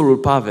apostolul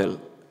Pavel,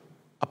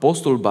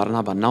 apostolul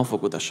Barnaba n-au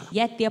făcut așa.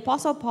 Yet the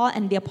Apostle Paul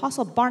and the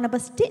Apostle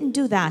Barnabas didn't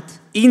do that.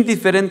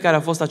 Indiferent care a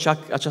fost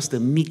această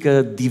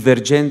mică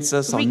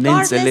divergență sau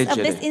Regardless of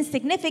neînțelegere, this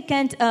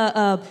insignificant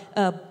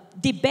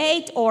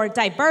debate or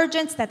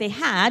divergence that they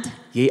had,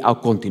 ei au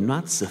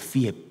continuat să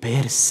fie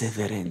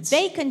perseverenți.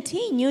 they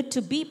continued to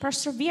be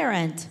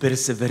perseverant.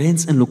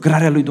 Perseverenți în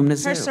lucrarea lui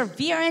Dumnezeu.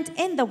 Perseverant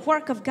in the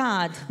work of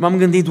God. M-am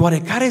gândit, oare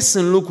care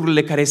sunt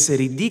lucrurile care se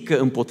ridică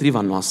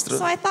împotriva noastră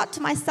So I thought to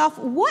myself,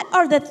 what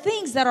are the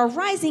things that are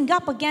rising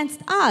up against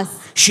us?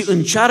 și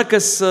încearcă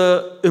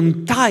să îmi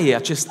taie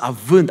acest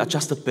avânt,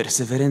 această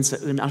perseverență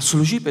în a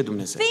sluji pe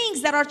Dumnezeu?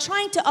 Things that are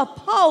trying to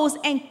oppose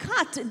and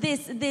cut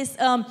this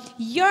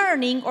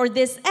yearning or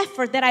this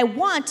effort that I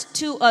want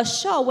to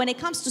show when it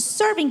comes to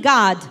serving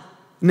God.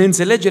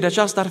 Neînțelegerea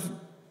aceasta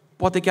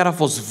poate chiar a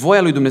fost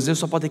voia lui Dumnezeu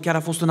sau poate chiar a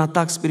fost un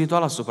atac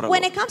spiritual asupra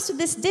When lor. it comes to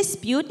this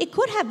dispute, it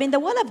could have been the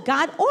will of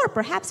God, or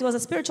perhaps it was a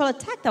spiritual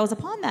attack that was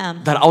upon them.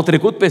 Dar au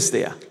trecut peste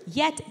ea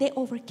Yet they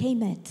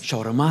overcame it, și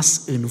au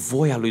rămas în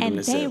voia lui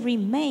and they Dumnezeu.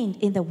 remained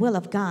in the will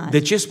of God. De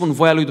ce spun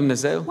voia lui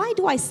Dumnezeu? Why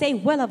do I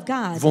say will of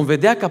God? Vom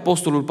vedea că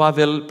apostolul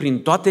Pavel, prin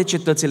toate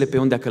cetățile pe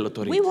unde a We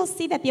călătorit, will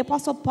see that the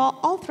Apostle Paul,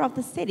 all throughout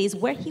the cities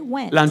where he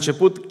went, la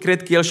început,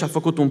 cred că el și-a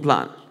făcut un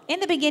plan. in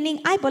the beginning,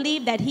 I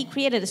believe that he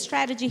created a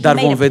strategy, he Dar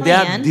made vom a vedea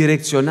plan.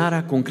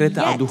 direcționarea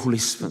concretă a Yet, Duhului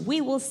Sfânt. we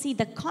will see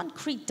the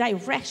concrete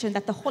direction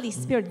that the Holy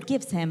Spirit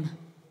gives him.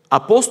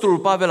 Apostolul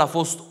Pavel a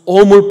fost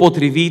omul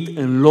potrivit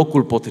în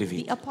locul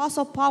potrivit, The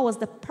Apostle Paul was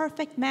the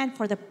perfect man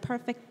for the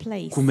perfect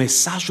place, cu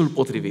mesajul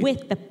potrivit,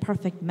 with the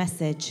perfect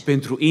message,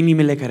 pentru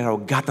inimile care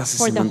erau gata să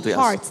for se the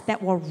mântuiască. hearts that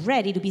were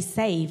ready to be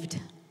saved.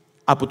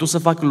 A putut să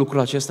facă lucrul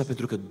acesta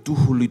pentru că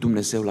Duhul lui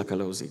Dumnezeu l-a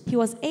călăuzit. He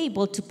was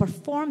able to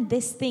perform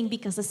this thing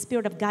because the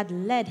Spirit of God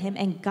led him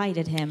and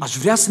guided him. Aș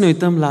vrea să ne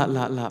uităm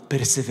la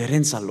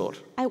perseverența lor.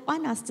 I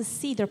want us to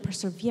see their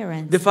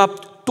perseverance. De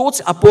fapt,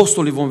 toți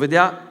apostolii vom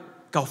vedea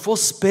că au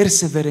fost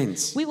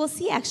perseverenți. We will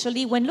see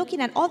actually, when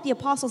looking at all the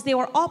apostles, they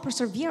were all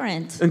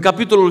perseverant. În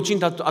capitolul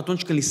 5,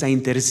 atunci când li s-a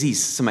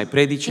interzis să mai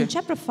predice, In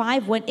chapter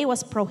 5, when it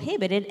was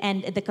prohibited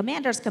and the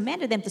commanders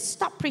commanded them to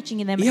stop preaching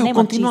in the Ei au name of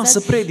continuat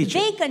Jesus, să predice.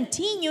 they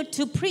continued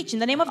to preach in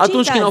the name of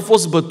atunci când au Jesus.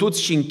 fost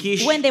bătuți și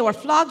închiși, When they were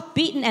flogged,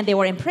 beaten, and they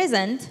were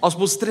imprisoned, au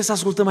spus, trebuie să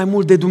ascultăm mai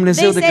mult de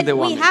Dumnezeu they decât said, de we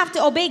oameni. have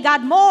to obey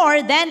God more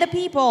than the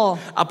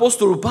people.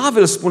 Apostolul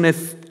Pavel spune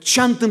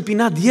ce a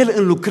întâmpinat el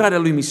în lucrarea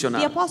lui The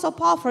misionară. Apostle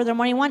Paul,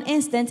 furthermore, in one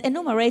instance,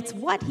 enumerates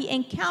what he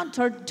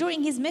encountered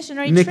during his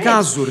missionary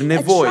Necazuri, trips.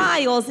 nevoi,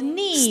 Trials,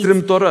 needs,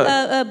 strâmtorări,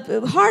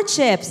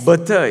 hardships,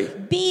 bătăi,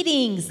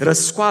 beatings,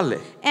 răscoale,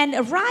 and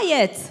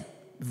riots,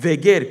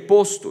 vegheri,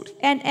 posturi.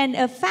 and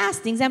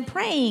fastings and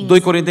praying. 2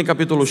 Corinteni,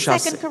 capitolul 2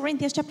 6.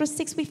 Corinthians chapter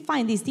 6, we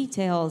find these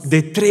details.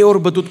 De 3 ori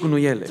bătut cu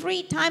nuiele.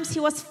 3 times he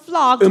was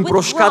flogged with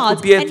Împroșcat cu rods, and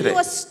pietre. he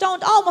was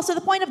stoned almost to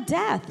the point of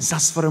death. S-a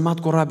sfărâmat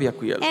corabia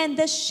cu el. And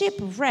the ship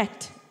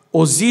wrecked.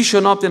 O zi și o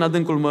noapte în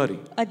adâncul mării.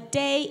 A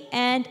day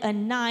and a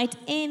night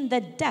in the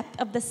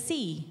depth of the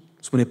sea.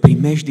 Spune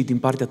primejdii din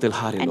partea And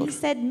tâlharilor. he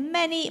said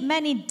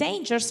many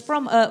dangers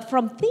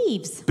from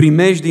thieves.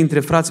 Primejdii între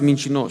frați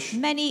mincinoși.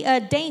 Many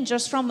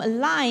dangers from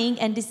lying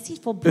and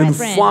deceitful În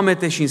brethren.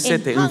 foamete și în In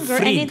sete, în hunger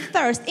and in frig.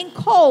 thirst, in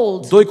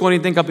cold. 2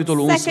 Corinteni,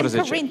 capitolul 2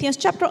 11. Corinthians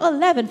chapter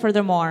 11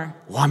 furthermore.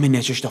 Oamenii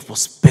aceștia au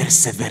fost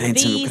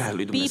perseverenți în These lucrarea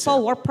lui people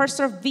Dumnezeu. were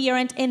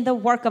perseverant in the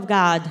work of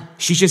God.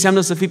 Și ce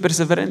înseamnă să fii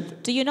perseverent?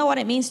 Do you know what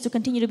it means to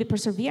continue to be Nu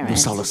perseverant?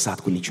 s-au lăsat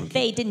cu niciun chip.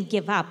 They didn't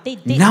give up. They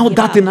didn't N-au give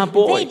dat up.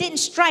 înapoi. They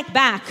didn't strike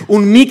back.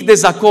 Un mic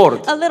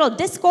dezacord, A little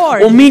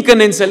discord. o mică A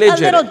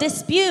neînțelegere, little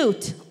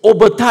dispute. o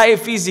bătaie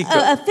fizică,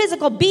 A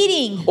physical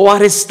beating. o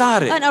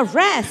arestare, An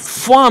arrest.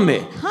 foame,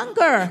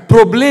 Hunger.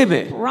 probleme,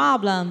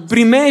 Problems.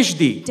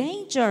 primejdii,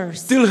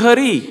 Dangers.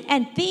 tâlhării,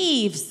 And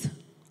thieves.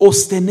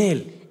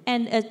 osteneli.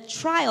 And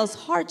trials,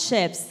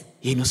 hardships.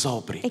 Ei nu s-au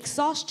oprit.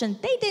 Exhaustion.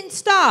 They didn't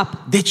stop.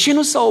 De ce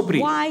nu s-au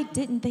oprit? Why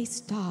didn't they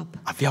stop?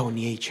 Aveau în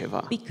ei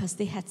ceva. Because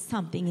they had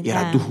something in Era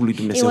them. Duhul lui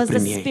Dumnezeu It was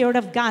prin the ei. Spirit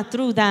of God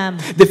through them.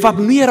 De fapt,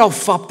 nu erau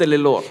faptele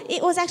lor,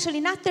 It was actually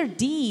not their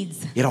deeds.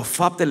 erau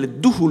faptele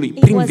Duhului It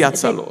prin was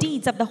viața the lor.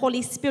 deeds of the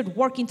Holy Spirit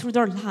working through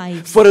their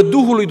lives. Fără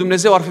Duhul lui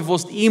Dumnezeu ar fi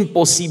fost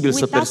imposibil să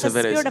Without the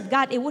Spirit persevereze. of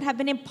God, it would have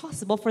been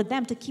impossible for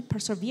them to keep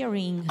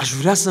persevering. Aș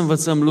vrea să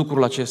învățăm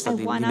lucrul acesta I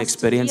din want us to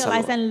experiența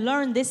realize lor. and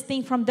learn this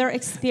thing from their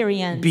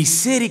experience.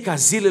 Biserica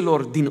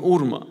zilelor din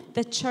urmă,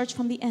 The church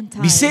from the end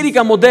times. biserica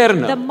The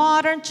modernă,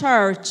 modern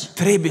church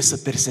trebuie să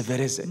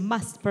persevereze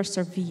must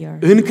persevere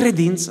în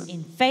credință, in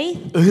faith,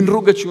 în in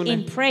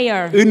rugăciune,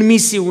 prayer, în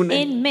misiune,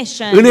 in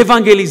mission, în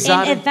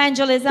evangelizare, in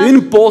evangelism,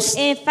 în post,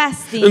 in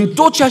fasting, în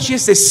tot ceea ce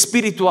este in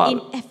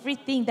spiritual,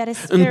 everything that is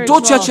în spiritual,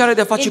 tot ceea ce are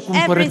de-a face in cu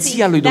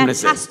împărăția lui everything that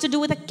Dumnezeu. has to do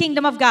with the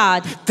kingdom of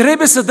God.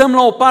 Trebuie să dăm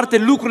la o parte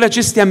lucrurile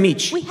acestea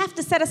mici. We have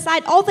to set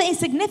aside all the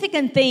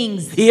insignificant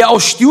things. Ei au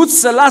știut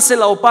să lase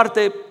la o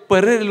parte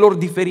părerile lor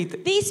diferite.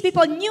 These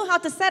people knew how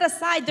to set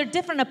aside their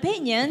different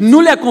opinions. Nu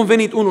le-a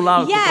convenit unul la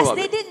altul, Yes, they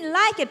probabil, didn't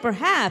like it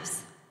perhaps,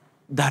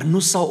 dar nu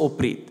s-au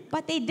oprit,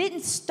 but they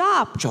didn't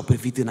stop. ci au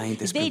privit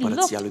înainte spre They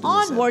împărăția lui looked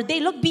Dumnezeu. onward.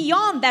 They looked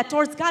beyond that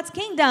towards God's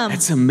kingdom.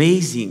 That's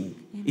amazing.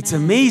 It's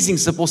amazing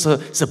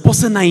să poți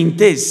să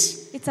înaintezi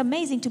It's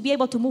amazing to be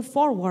able to move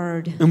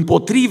forward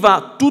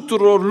împotriva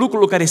tuturor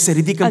lucrurilor care se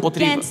ridică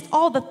împotrivă. against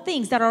all the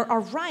things that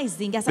are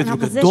rising as an Pentru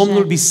că opposition.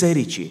 Domnul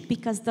bisericii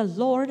Because the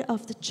Lord of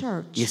the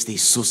church este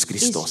Isus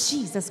Hristos. is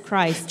Jesus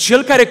Christ.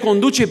 Cel care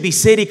conduce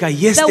biserica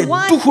The este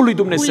one Duhul lui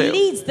who Dumnezeu.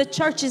 leads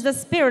the church is the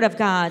Spirit of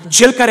God.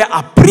 Cel care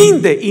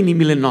aprinde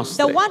inimile The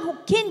noastre. one who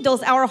kindles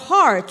our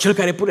heart. Cel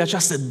care pune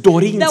această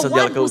dorință The de a-L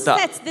one who căuta.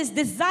 sets this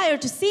desire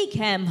to seek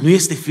Him. Nu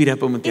este firea It's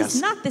pământească,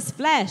 not this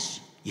flesh.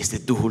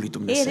 este Duhul lui It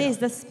Dumnezeu. is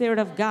the Spirit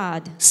of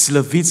God.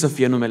 Slăvit să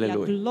fie numele Yeah,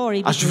 Lui. glory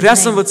be Aș to vrea His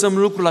să name. învățăm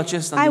lucrul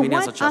acesta în I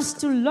dimineața want us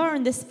aceasta. to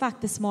learn this fact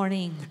this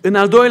morning. În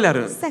al doilea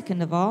rând,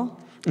 Second of all,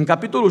 în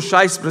capitolul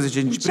 16,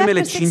 în in primele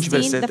chapter 5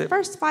 16, the versete,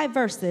 first 5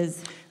 verses,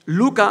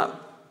 Luca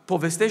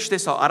povestește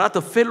sau arată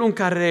felul în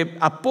care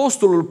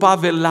apostolul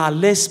Pavel l-a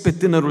ales pe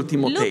tânărul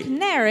Timotei.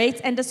 Luke narrates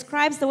and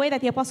describes the way that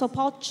the Apostle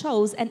Paul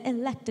chose and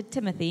elected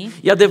Timothy.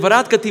 E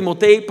adevărat că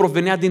Timotei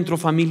provenea dintr-o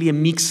familie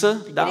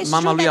mixă, da? It is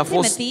Mama true lui a that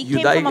fost Timothy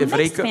came from a mixed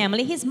iudai-evreică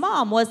family. His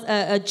mom was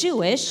a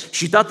Jewish,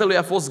 și tatălui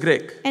a fost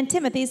grec. and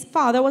Timothy's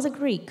father was a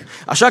Greek.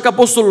 Așa că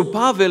apostolul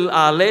Pavel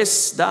a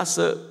ales, da,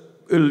 să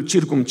îl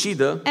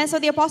circumcidă, And so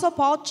the Apostle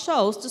Paul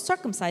chose to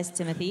circumcise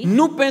Timothy,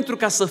 nu pentru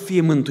ca să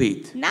fie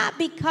mântuit, not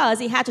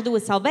because it had to do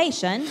with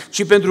salvation,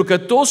 ci pentru că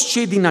toți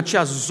cei din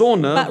acea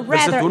zonă, but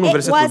versetul rather 1, it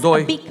versetul was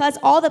 2, because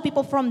all the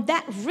people from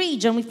that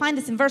region, we find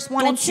this in verse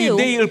 1 and toți 2,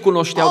 iudeii îl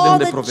cunoșteau de all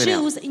unde the provenea.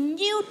 Jews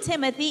knew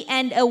Timothy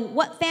and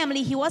what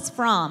family he was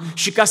from.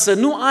 Și ca să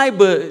nu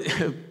aibă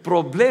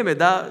probleme,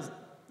 da,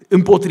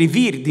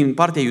 împotriviri din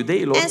partea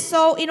iudeilor, And so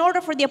in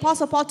order for the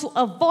Apostle Paul to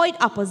avoid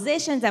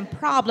oppositions and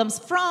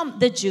problems from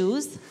the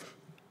Jews,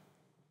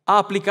 a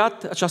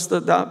aplicat această,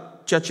 da,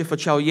 ceea ce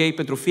făceau ei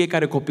pentru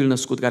fiecare copil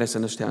născut care se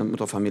năștea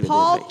într-o familie de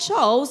Paul evrei.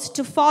 chose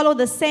to follow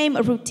the same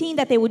routine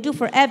that they would do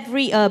for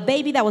every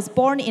baby that was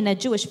born in a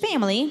Jewish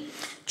family.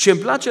 Ce îmi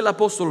place la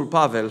apostolul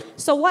Pavel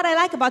So what I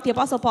like about the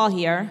Apostle Paul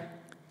here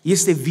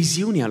este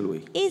viziunea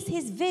lui. is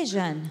his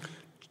vision.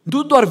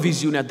 Nu doar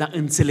viziunea, dar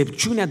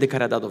înțelepciunea de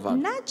care a dat dovadă.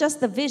 Not just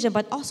the vision,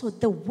 but also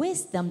the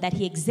wisdom that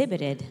he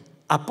exhibited.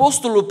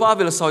 Apostolul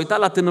Pavel s-a uitat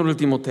la tânărul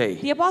Timotei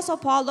The Apostle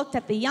Paul looked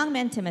at the young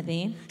man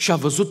Timothy, și a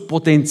văzut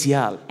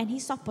potențial. and he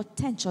saw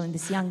potential in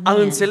this young A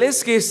man.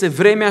 înțeles că este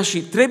vremea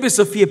și trebuie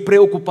să fie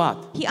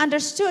preocupat He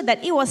understood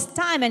that it was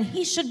time and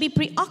he should be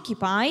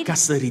preoccupied ca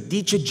să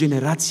ridice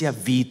generația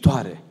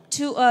viitoare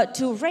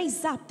to raise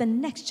up the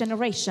next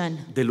generation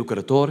de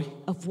lucrători,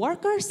 of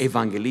workers,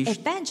 evangeliști,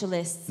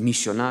 evangelists,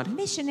 misionari,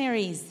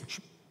 missionaries,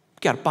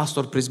 chiar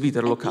pastori,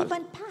 prezbiteri and locali.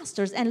 even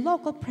pastors and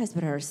local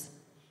presbyters.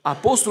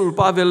 Apostolul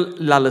Pavel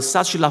l-a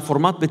lăsat și l-a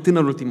format pe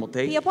tânărul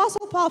Timotei The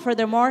Apostle Paul,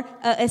 furthermore,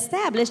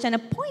 established and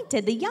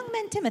appointed the young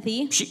man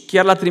Timothy și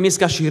chiar l-a trimis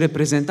ca și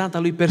reprezentant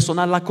al lui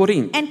personal la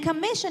Corint. and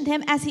commissioned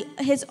him as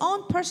his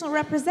own personal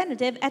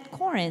representative at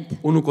Corinth.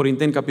 1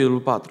 Corinteni, capitolul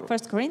 4. 1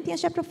 Corinthians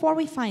chapter 4,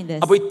 we find this.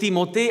 Apoi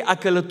Timotei a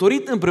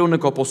călătorit împreună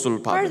cu Apostolul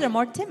Pavel.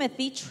 Furthermore,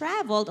 Timothy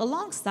traveled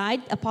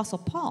alongside Apostle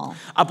Paul.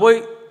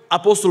 Apoi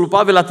Apostolul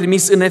Pavel a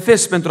trimis în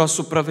Efes pentru a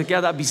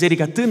supraveghea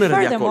biserica tânără de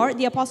acolo. Furthermore,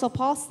 the Apostle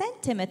Paul sent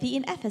Timothy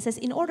in Ephesus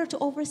in order to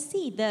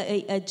oversee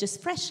the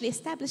just freshly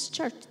established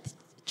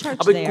church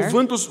Apoi there.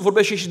 cuvântul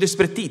vorbește și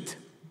despre Tit.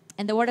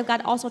 And the Word of God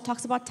also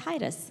talks about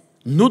Titus.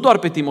 Nu doar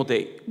pe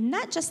Timotei.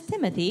 Not just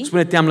Timothy,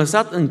 Spune, te-am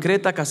lăsat în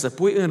Creta ca să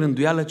pui în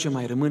rânduială ce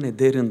mai rămâne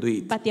de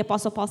rânduit. but the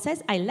Apostle Paul says,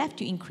 I left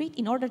you in Crete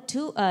in order to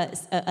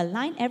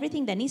align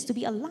everything that needs to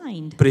be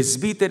aligned.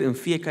 Prezbiteri în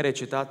fiecare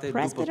cetate după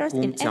Presbyters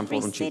cum in ți-am every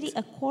poruncit. city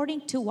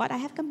according to what I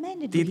have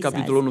commanded you, Tit, he says.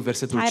 capitolul 1,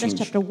 versetul Titus 5.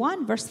 chapter 1,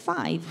 verse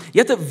 5.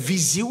 Iată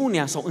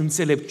viziunea sau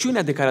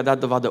înțelepciunea de care a dat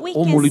dovadă We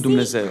omul lui can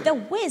Dumnezeu. see the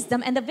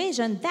wisdom and the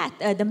vision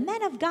that the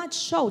man of God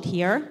showed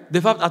here. De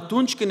fapt,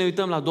 atunci când ne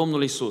uităm la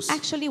Domnul Isus,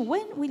 Actually,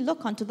 when we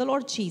look unto the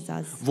Lord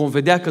Jesus, vom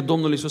vedea că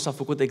Domnul Isus a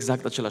făcut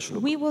exact același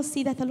lucru. we will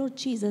see that the Lord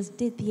Jesus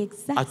did the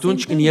exact same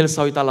Atunci când thing. El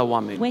s-a uitat la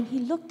oameni, When he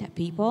looked at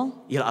people,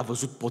 El a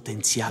văzut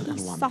potențial în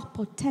he oameni. saw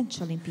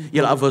potential in people.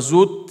 El a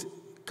văzut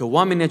că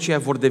oamenii aceia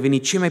vor deveni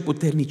cei mai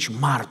puternici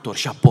martori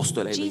și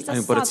apostoli ai Jesus saw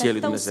Împărăției lui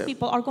that those Dumnezeu.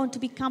 people are going to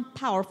become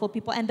powerful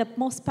people and the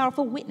most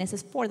powerful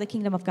witnesses for the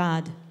kingdom of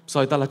God. S-a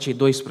uitat la cei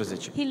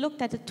 12 He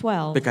looked at the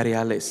 12 pe care i-a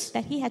ales.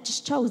 that he had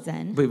just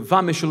chosen. Băi,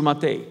 vameșul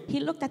Matei. He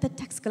looked at the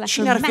tax collector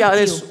Cine ar fi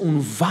ales Matthew. un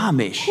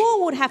vameș, Who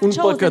would have un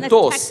chosen a tax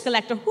păcătos,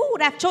 collector? Who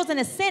would have chosen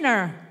a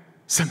sinner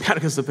să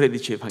meargă să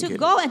predice to Evanghelia?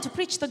 go and to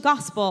preach the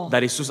gospel?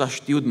 Dar Isus a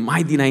știut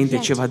mai dinainte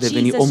Yet ce va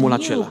deveni Jesus omul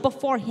knew acela.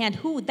 beforehand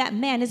who that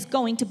man is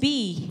going to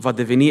be. Va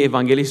deveni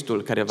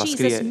evanghelistul care va Jesus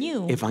scrie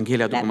knew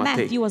Evanghelia după that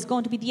Matei. Matthew was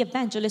going to be the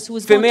evangelist who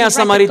was going Femeia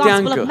to write the Gospel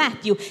samariteancă. of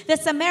Matthew. The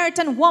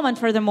Samaritan woman,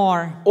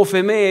 furthermore, O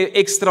femeie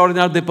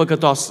extraordinar de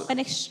păcătoasă, an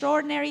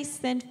extraordinary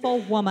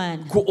sinful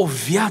woman cu o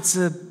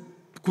viață,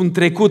 cu un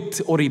trecut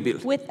oribil,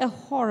 with a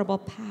horrible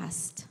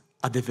past.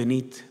 a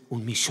devenit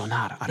un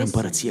misionar al This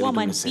Împărăției lui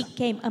woman Dumnezeu.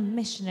 became a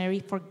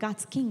missionary for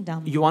God's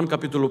kingdom. Ioan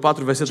capitolul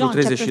 4, versetul John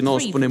chapter 39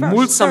 3, spune, verse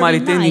mulți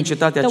samariteni din 39,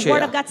 cetatea the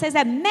word of aceea God says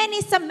that many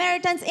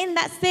Samaritans in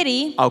that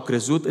city au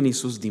crezut în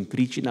Isus din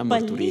pricina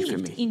mărturiei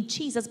believed femeii. in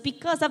Jesus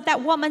because of that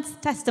woman's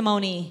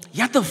testimony.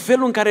 Iată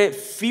felul în care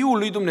Fiul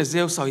lui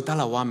Dumnezeu s-a uitat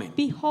la oameni.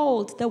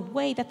 Behold the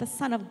way that the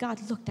Son of God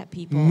looked at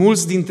people.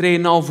 Mulți dintre ei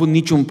n-au avut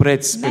niciun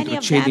preț Many pentru of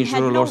cei din them had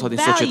jurul no lor sau din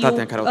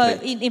societatea în value care au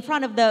trăit. in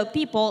front of the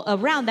people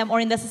around them or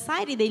in the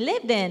society they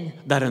lived in.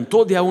 Dar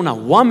întotdeauna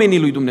oamenii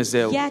lui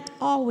Dumnezeu Yet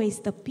always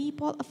the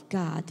people of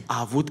God a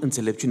avut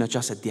înțelepciunea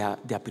aceasta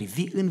de a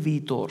privi în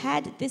viitor,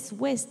 had this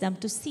wisdom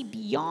to see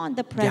beyond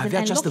the de a present avea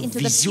and look această into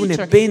the viziune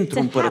future, pentru to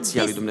have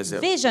Împărăția lui this Dumnezeu.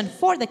 vision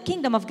for the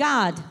kingdom of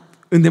God.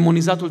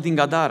 Îndemonizatul din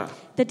Gadara,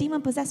 The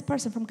demon-possessed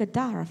person from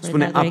Gadara, for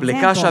spune, a another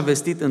plecat și a example.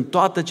 vestit în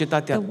toată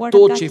cetatea The word of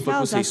tot God ce-i tells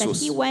făcuse us that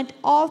Iisus. he went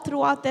all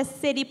throughout the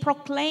city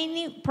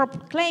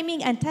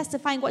proclaiming and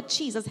testifying what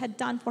Jesus had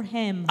done for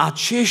him.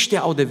 Aceștia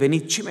au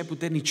devenit cei mai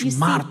puternici You see,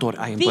 martori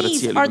ai Împărăției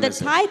these lui are the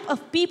Dumnezeu. type of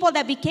people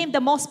that became the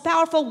most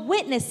powerful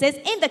witnesses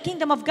in the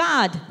kingdom of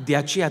God. De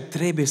aceea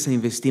trebuie să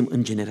investim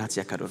în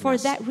generația care For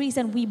urmează. that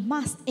reason, we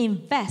must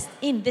invest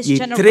in this Ei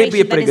generation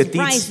trebuie that is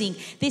pregătiți. rising.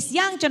 This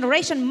young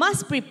generation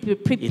must be Ei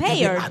trebuie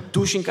prepared.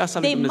 aduși în casa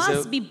lui They Dumnezeu,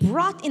 must be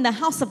brought in the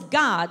house of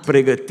God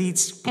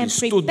pregătiți prin and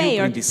studiu, prin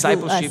prepared through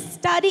discipleship,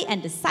 study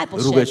and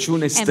discipleship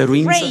rugăciune, and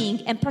stăruință. praying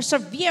and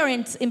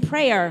perseverance in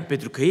prayer.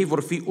 pentru că ei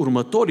vor fi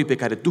următorii pe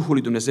care Duhul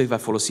lui Dumnezeu îi va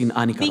folosi în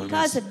anii care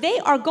Because urmează. they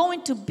are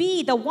going to be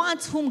the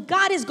ones whom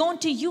God is going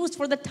to use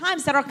for the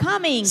times that are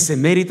coming. Se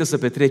merită să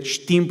petreci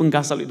timp în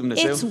casa lui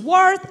Dumnezeu. It's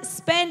worth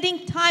spending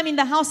time in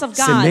the house of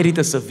Se God.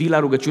 merită să vii la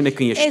rugăciune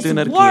când ești It's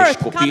tânăr, când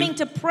ești worth coming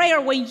copil. to prayer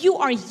when you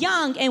are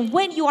young and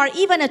when you are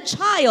even a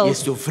child.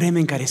 Este o vreme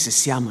în care se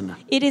seamănă,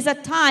 It is a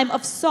time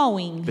of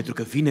sowing. pentru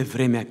că vine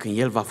vremea când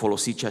El va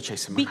folosi ceea ce ai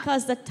semănat.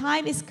 Because the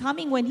time is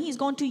coming when He is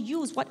going to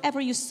use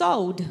whatever you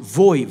sowed.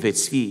 Voi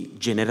veți fi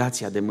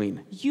generația de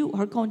mâine, You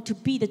are going to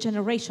be the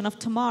generation of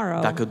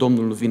tomorrow. dacă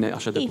Domnul nu vine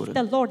așa de If curând.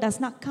 the Lord does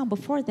not come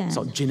before then.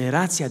 Sau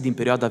generația din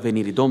perioada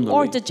venirii Or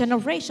Domnului, the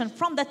generation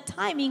from the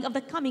timing of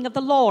the coming of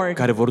the Lord.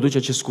 care vor duce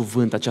acest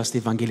cuvânt, această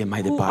Evanghelie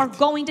mai Who are departe.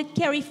 going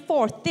to carry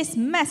forth this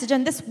message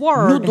and this Nu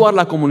word. doar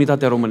la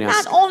comunitatea Not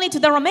românească, only to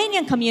the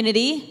Romanian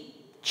community,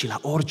 ci la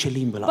orice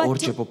limbă, la but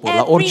orice to popor,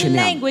 la orice every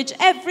neam. language,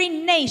 every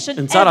nation,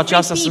 În țara every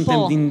aceasta suntem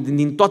people.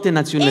 din toate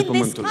națiunile In this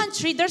pământului.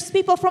 country, there's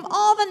people from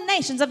all the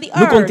nations of the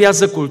Nu earth.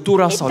 contează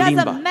cultura It sau doesn't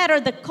limba. matter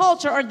the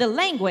culture or the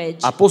language.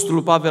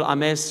 Apostolul Pavel a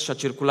mers și a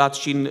circulat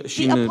și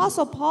The în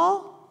Apostle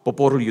Paul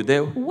poporul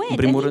iudeu, în went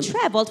primul and he rând,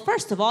 traveled,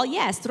 first of all,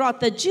 yes, throughout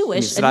the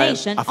Jewish Israel.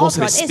 nation, A all fost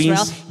throughout respins.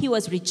 Israel. He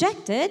was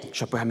rejected.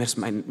 și apoi a mers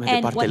mai And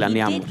departe what la he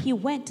did, neamuri. he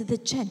went to the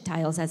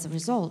Gentiles as a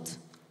result.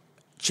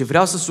 Ce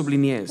vreau să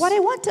subliniez What I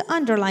want to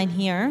underline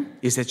here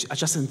este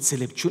această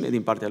înțelepciune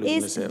din partea lui is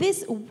Dumnezeu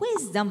this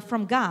wisdom from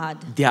God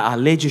de a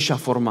alege și a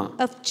forma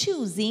of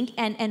choosing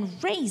and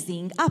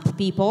raising up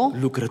people,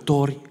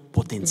 lucrători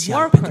potențial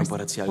pentru workers,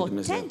 împărăția lui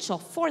Dumnezeu.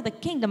 potential for the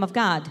kingdom of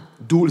God.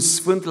 Duhul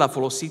Sfânt l-a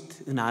folosit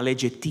în a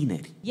alege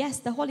tineri, Yes,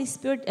 the Holy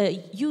Spirit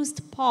used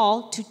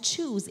Paul to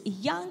choose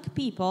young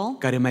people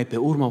care mai pe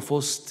urmă au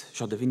fost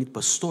și au devenit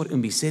păstori în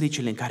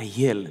bisericile în care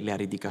el le-a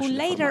ridicat who și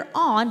le-a later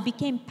format. on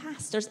became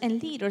pastors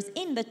and leaders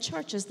in the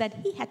churches that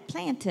he had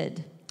planted.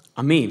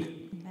 Amin.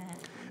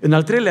 În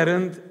al treilea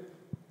rând,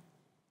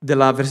 de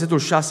la versetul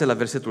 6 la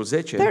versetul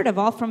 10, Third of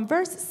all, from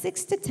verse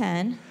 6 to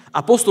 10,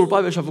 apostolul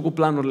Pavel și-a făcut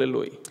planurile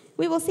lui.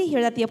 we will see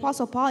here that the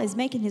Apostle Paul is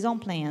making his own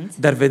plans.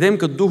 Dar vedem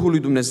că Duhul lui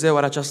Dumnezeu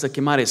are această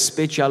chemare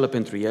specială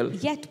pentru el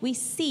Yet we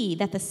see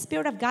that the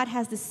Spirit of God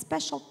has this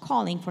special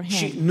calling for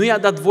și him nu i-a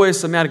dat voie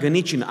să meargă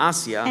nici în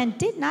Asia, and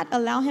did not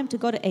allow him to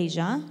go to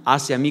Asia,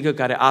 Asia mică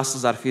care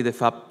astăzi ar fi de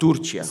fapt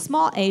Turcia.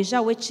 small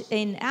Asia, which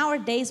in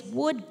our days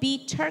would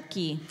be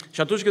Turkey.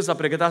 Și atunci când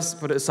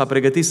s-a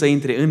pregătit să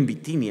intre în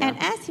Bitinia, And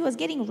as he was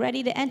getting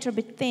ready to enter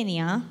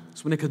Bithynia,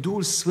 spune că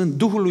Duhul Sfânt,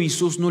 Duhul lui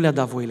Isus nu le-a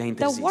dat voie, le-a the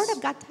interzis. Word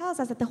of God tells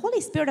us that the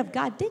Holy Spirit of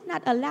God did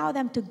not allow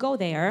them to go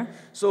there.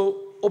 So,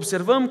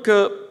 observăm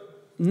că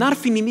n-ar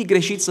fi nimic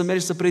greșit să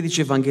mergi să predici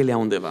Evanghelia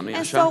undeva, nu-i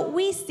And așa? so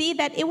we see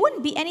that it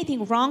wouldn't be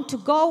anything wrong to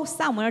go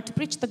somewhere to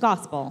preach the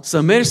gospel.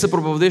 Să mergi să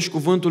propovădești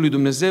cuvântul lui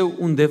Dumnezeu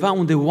undeva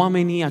unde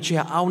oamenii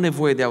aceia au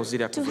nevoie de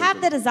auzirea To have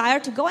cuvântului. the desire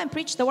to go and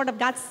preach the word of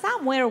God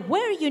somewhere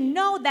where you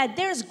know that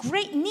there's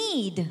great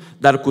need.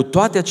 Dar cu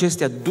toate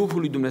acestea, Duhul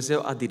lui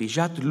Dumnezeu a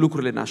dirijat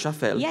lucrurile în așa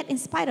fel Yet in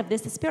spite of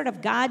this, the Spirit of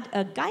God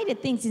guided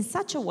things in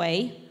such a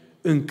way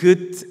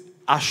încât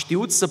a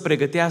știut să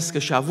pregătească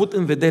și a avut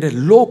în vedere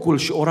locul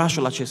și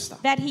orașul acesta.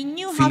 that he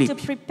knew how to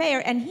Filipi.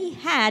 prepare, and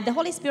the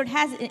Holy Spirit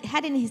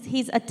had in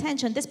his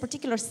attention this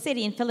particular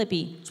city in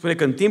Philippi. Spune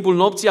că în timpul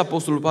nopții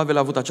apostolul Pavel a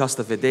avut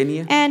această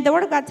vedenie And the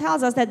Word of God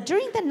tells us that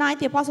during the night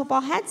the Apostle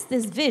Paul had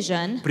this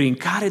vision prin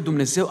care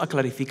Dumnezeu a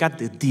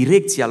clarificat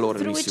direcția lor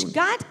în through which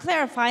misiune. God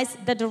clarifies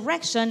the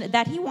direction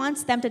that he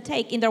wants them to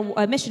take in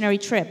their missionary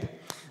trip.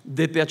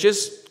 De pe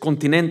acest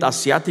continent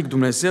asiatic,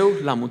 Dumnezeu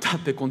l-a mutat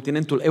pe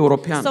continentul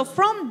european. So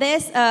from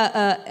this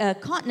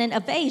continent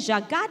of Asia,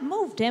 God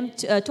moved him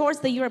towards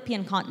the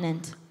European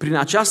continent. Prin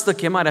această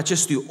chemare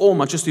acestui om,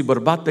 acestui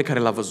bărbat pe care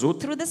l-a văzut,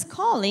 Through this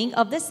calling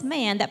of this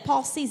man that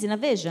Paul sees in a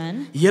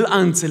vision, el a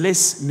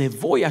înțeles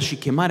nevoia și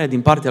chemarea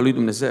din partea lui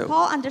Dumnezeu.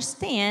 Paul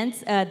understands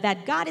that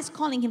God is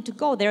calling him to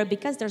go there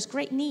because there's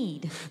great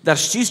need. Dar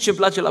știți ce îmi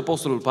place la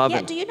apostolul Pavel?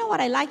 Yet, do you know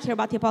what I like here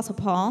about the Apostle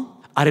Paul?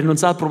 A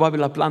renunțat probabil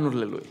la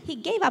planurile lui. He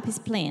gave up his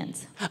plans.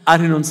 A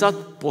renunțat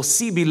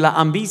posibil la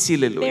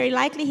ambițiile lui. Very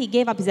likely he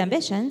gave up his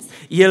ambitions.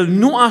 El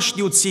nu a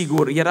știut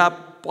sigur, era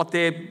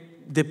poate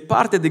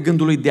departe de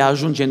gândul lui de a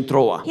ajunge în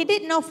Troa. He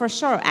didn't know for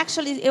sure.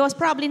 Actually, it was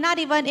probably not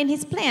even in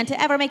his plan to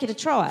ever make it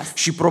to Troas.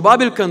 Și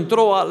probabil că în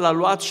Troa l-a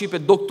luat și pe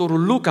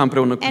doctorul Luca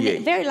împreună cu And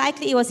ei. very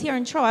likely it was here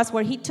in Troas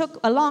where he took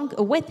along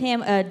with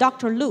him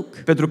Dr. Luke.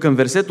 Pentru că în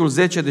versetul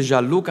 10 deja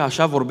Luca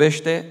așa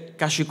vorbește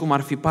ca și cum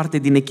ar fi parte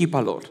din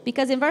echipa lor.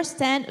 Because in verse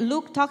 10,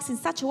 Luke talks in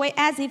such a way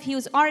as if he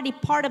was already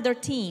part of their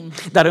team.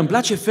 Dar îmi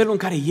place felul în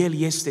care el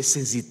este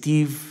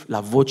senzitiv la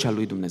vocea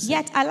lui Dumnezeu.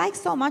 Yet I like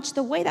so much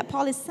the way that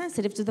Paul is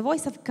sensitive to the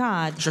voice of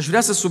God. Și aș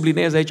vrea să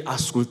subliniez aici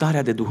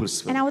ascultarea de Duhul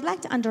Sfânt. And I would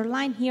like to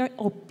underline here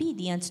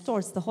obedience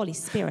towards the Holy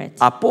Spirit.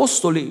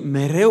 Apostolii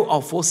mereu au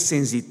fost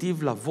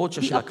senzitivi la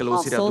vocea și The la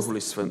călăuzirea Duhului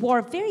apostles Sfânt.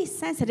 were very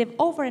sensitive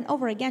over and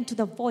over again to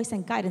the voice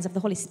and guidance of the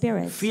Holy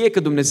Spirit. Fie că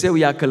Dumnezeu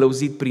i-a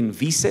călăuzit prin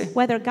vise,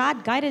 Whether God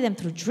guided them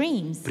through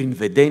dreams prin or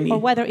vedenii,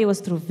 whether it was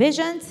through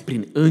visions,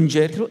 prin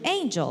îngeri, through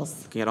angels.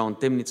 când erau în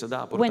temniță, da, a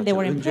apărut When they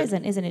were acel in înger,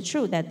 prison, isn't it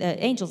true that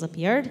angels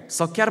appeared?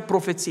 sau chiar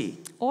profeții.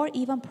 Or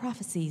even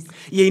prophecies.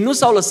 Ei nu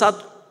s-au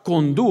lăsat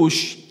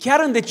conduși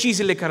chiar în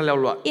deciziile care le-au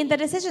luat. In the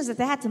decisions that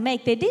they had to make,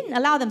 they didn't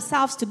allow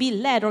themselves to be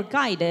led or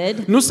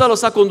guided. Nu s-au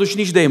lăsat conduși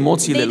nici de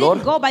emoțiile They didn't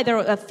lor, go by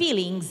their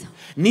feelings.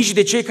 nici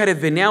de cei care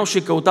veneau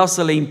și căutau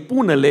să le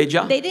impună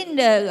legea They didn't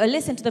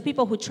listen to the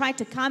people who tried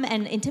to come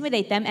and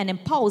intimidate them and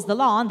impose the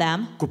law on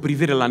them cu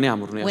privire la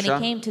neamuri, nu-i when it așa?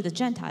 came to the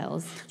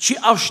Gentiles. Ci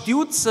au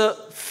știut să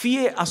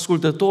fie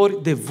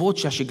ascultători de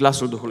vocea și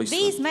glasul Duhului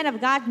Sfânt. These men of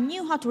God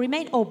knew how to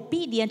remain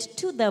obedient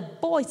to the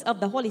voice of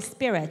the Holy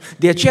Spirit.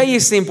 De aceea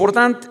este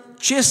important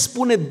ce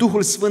spune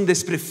Duhul Sfânt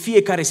despre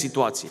fiecare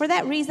situație. For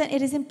that reason,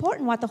 it is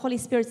important what the Holy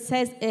Spirit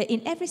says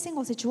in every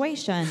single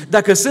situation.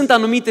 Dacă sunt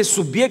anumite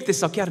subiecte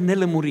sau chiar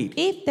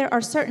nelămuriri, If there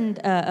are certain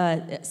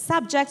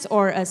subjects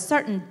or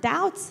certain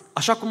doubts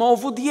așa cum au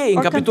avut ei în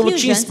or capitolul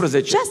confusions,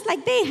 15, just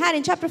like they had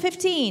in chapter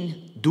 15,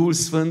 Duhul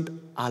Sfânt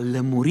a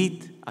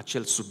lămurit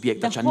acel subiect,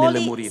 the acea Holy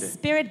nelămurire.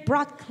 Spirit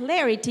brought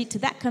clarity to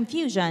that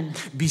confusion.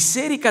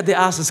 Biserica de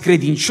astăzi,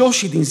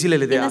 credincioșii din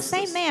zilele de In the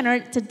same astăzi,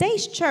 manner,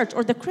 today's church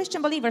or the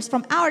Christian believers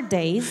from our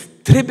days,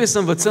 trebuie să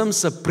învățăm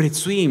să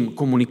prețuim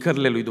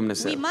comunicările lui we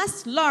Dumnezeu.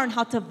 must learn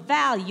how to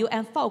value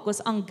and focus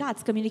on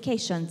God's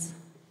communications.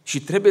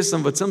 Și trebuie să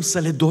învățăm să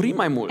le dorim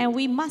mai mult. And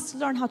we must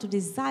learn how to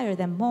desire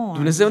them more.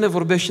 Dumnezeu ne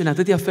vorbește în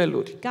atâtea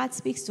feluri, God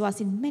speaks to us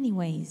in many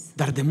ways.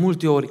 dar de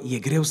multe ori e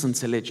greu să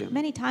înțelegem.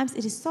 Many times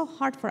it is so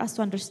hard for us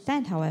to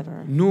understand, however.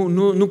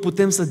 Nu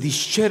putem să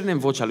discernem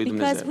vocea lui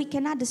Because Dumnezeu. we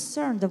cannot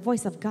discern the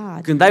voice of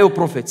God. Când ai o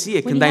profeție,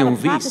 When când you ai have un a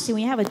vis, prophecy,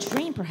 when you have a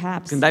dream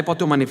perhaps, când ai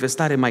poate o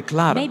manifestare mai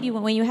clară, maybe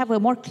when you have a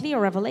more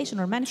clear revelation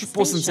or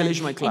poți să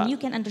înțelegi manifestation, mai clar. and you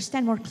can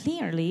understand more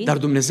clearly, dar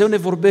Dumnezeu ne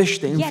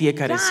vorbește în yet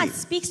fiecare zi. God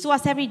speaks to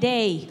us every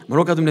day. Mă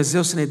rog ca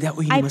Dumnezeu să ne dea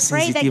o I inimă pray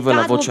that senzitivă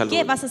la God vocea will Lui,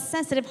 give us a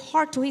sensitive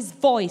heart to His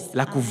voice,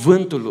 la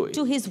cuvântul Lui,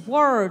 to His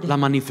word, la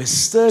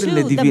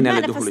manifestările to the divine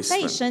ale Duhului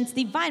Sfânt.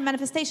 divine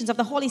manifestations of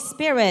the Holy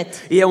Spirit.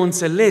 Ei au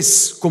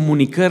înțeles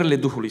comunicările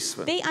Duhului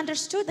Sfânt. They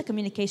understood the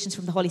communications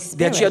from the Holy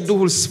De aceea Spirit.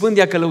 Duhul Sfânt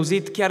i-a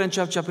călăuzit chiar în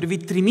ceea ce a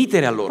privit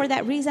trimiterea lor. For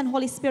that reason,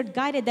 Holy Spirit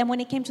guided them when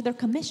it came to their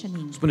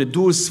commissioning. Spune,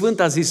 Duhul Sfânt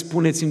a zis,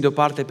 puneți-mi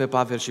deoparte pe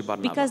Pavel și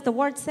Barnaba. Because the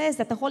word says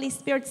that the Holy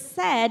Spirit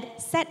said,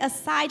 set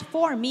aside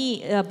for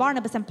me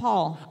Barnabas and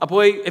Paul.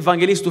 Apoi,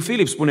 evanghelistul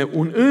Filip spune,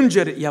 un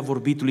înger i-a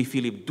vorbit lui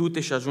Filip, du-te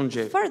și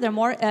ajunge.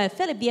 Furthermore,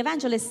 Philip the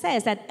evangelist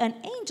says that an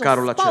Carul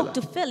angel acela. spoke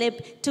to Philip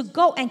to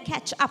go and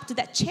catch up to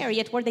that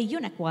chariot where the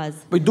eunuch was.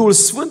 Păi Duhul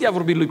Sfânt i-a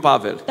vorbit lui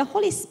Pavel The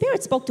Holy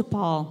Spirit spoke to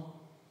Paul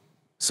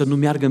să nu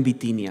meargă în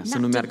Bitinia, să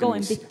nu not to meargă go în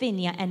in misie.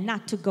 Bithynia and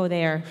not to go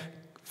there.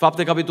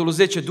 Fapte, capitolul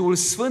 10, Duhul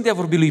Sfânt i-a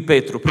vorbit lui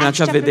Petru prin Acts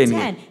acea chapter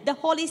vedenie. 10, the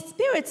Holy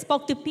Spirit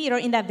spoke to Peter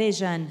in that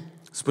vision.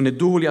 Spune,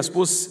 Duhul i-a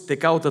spus, te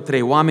caută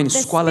 3 oameni, The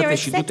scoală-te Spirit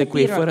și said du-te to cu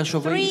ei Peter, fără 3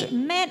 șovăire.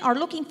 men are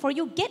looking for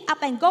you. Get up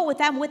and go with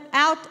them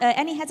without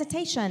any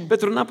hesitation.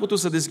 Petru n-a putut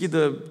să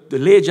deschidă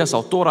legea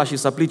sau Tora și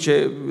să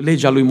aplice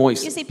legea lui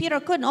Moise. You see, Peter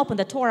couldn't open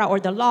the Torah or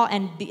the law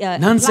and N-a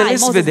apply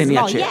înțeles Moses' vedenia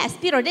law. aceea. Yes,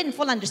 Peter didn't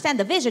fully understand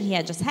the vision he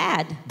had just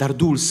had. Dar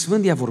Duhul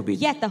Sfânt i-a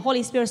vorbit Yet the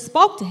Holy Spirit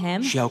spoke to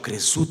him, și au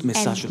crezut and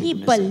mesajul lui he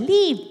Dumnezeu.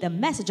 believed the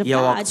message of Ei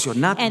au God.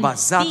 acționat And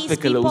bazat these pe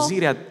people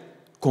călăuzirea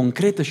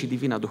concretă și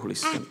divină a Duhului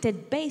Sfânt. acted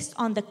based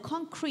on the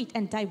concrete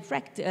and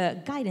direct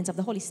guidance of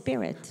the Holy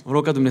Spirit. Mă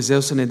rog ca Dumnezeu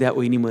să ne dea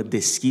o inimă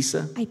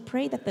deschisă, I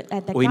pray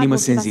that o God inimă will give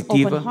us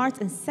senzitivă, open hearts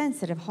and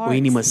sensitive o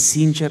inimă hearts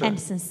sinceră and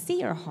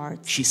sincere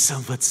hearts. și să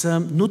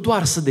învățăm nu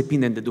doar să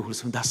depindem de Duhul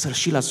Sfânt, dar să-L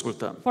și-L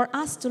ascultăm. For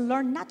us to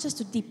learn not just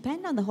to depend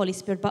on the Holy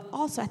Spirit, but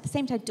also at the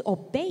same time to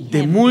obey De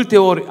Him. multe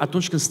ori,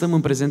 atunci când stăm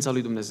în prezența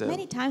lui Dumnezeu,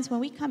 Many times when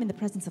we come in the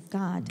presence of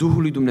God,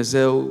 Duhul lui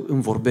Dumnezeu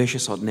îmi vorbește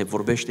sau ne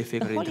vorbește the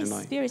fiecare Holy dintre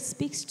noi Spirit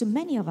speaks to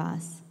many of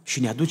us, și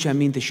ne aduce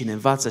aminte și ne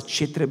învață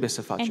ce trebuie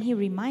să and facem. He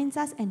reminds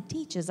us and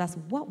teaches us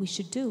what we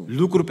should do.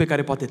 Lucruri pe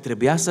care poate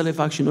trebuia să le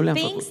fac și nu le-am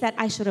Things făcut.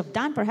 that I should have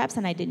done perhaps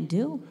and I didn't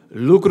do.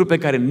 Lucruri pe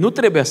care nu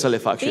trebuia să le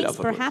fac și le-am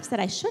Things făcut. perhaps that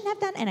I shouldn't have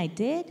done and I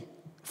did.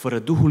 Fără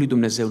Duhul lui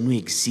Dumnezeu nu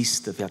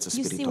există viață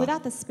You see, spirituală.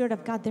 without the Spirit of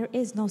God, there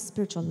is no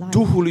spiritual life.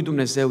 Duhul lui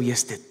Dumnezeu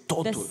este The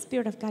totul.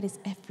 Spirit of God is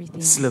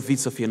everything. Slăvit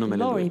să fie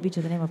numele Glory Lui. be to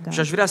the name of Și God.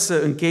 aș vrea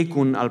să închei cu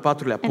un al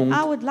patrulea And punct.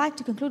 I would like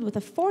to conclude with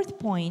a fourth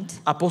point.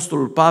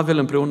 Apostolul Pavel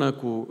împreună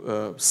cu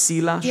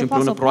Sila și The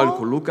împreună Apostle probabil cu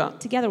Paul, Luca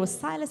together with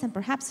Silas and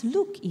perhaps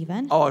Luke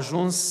even, au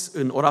ajuns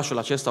în orașul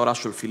acesta,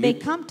 orașul they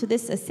Filip, come to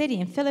this city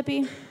in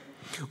Philippi,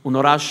 un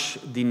oraș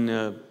din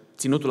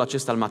ținutul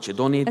acesta al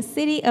Macedoniei, a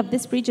city of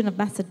this region of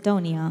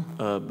Macedonia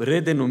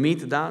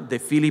redenumit, da, de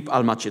Filip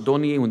al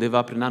Macedoniei,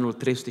 undeva prin anul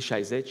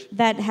 360.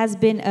 that has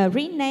been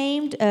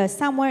renamed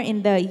somewhere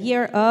in the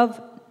year of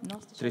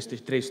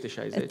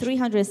 360.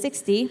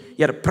 360.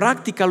 Iar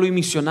practica lui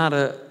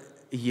misionară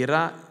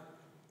era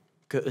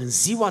că în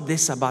ziua de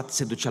sabat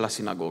se ducea la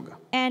sinagogă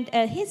And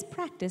his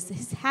practice,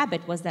 his habit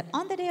was that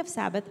on the day of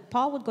Sabbath,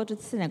 Paul would go to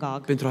the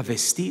synagogue pentru a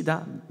vesti,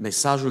 da,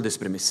 mesajul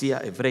despre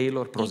Mesia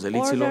evreilor, in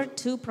prozeliților. order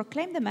to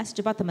proclaim the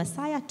message about the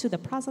Messiah to the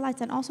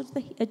proselytes and also to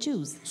the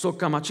Jews. So,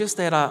 cam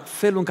acesta era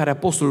felul în care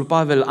apostolul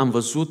Pavel am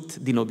văzut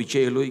din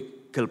obiceiul lui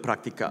că îl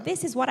practica.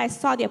 This is what I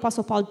saw the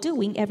Apostle Paul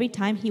doing every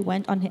time he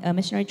went on a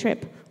missionary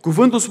trip.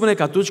 Cuvântul spune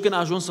că atunci când a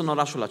ajuns în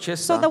orașul So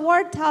acesta, the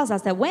word tells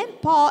us that when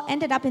Paul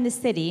ended up in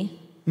the city,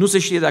 nu se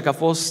știe dacă a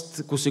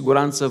fost cu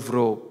siguranță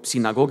vreo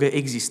sinagogă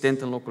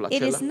existentă în locul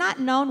it is acela.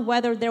 not known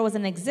whether there was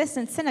an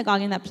existent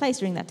synagogue in that place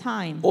during that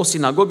time. O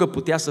sinagogă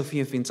putea să fie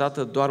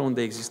înființată doar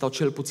unde existau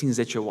cel puțin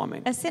 10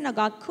 oameni. A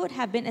synagogue could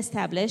have been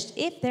established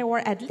if there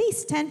were at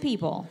least 10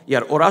 people.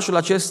 Iar orașul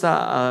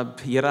acesta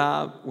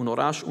era un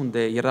oraș unde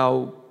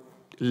erau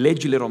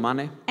legile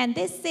romane, And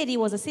this city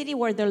was a city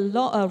where the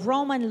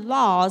Roman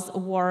laws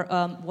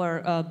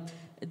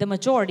the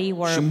majority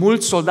were și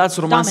mulți soldați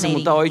romani se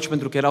dominating. mutau aici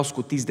pentru că erau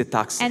scutiți de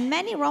taxe. And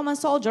many Roman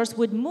soldiers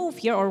would move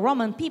here, or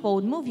Roman people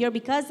would move here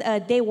because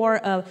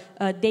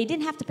they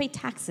didn't have to pay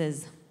taxes.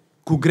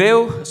 Cu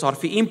greu sau ar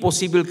fi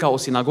imposibil ca o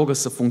sinagogă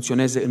să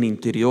funcționeze în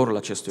interiorul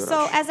acestui So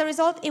oraș. as a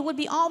result, it would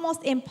be almost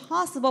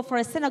impossible for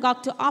a synagogue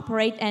to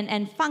operate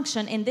and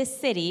function in this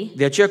city.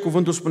 De aceea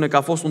cuvântul spune că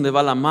a fost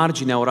undeva la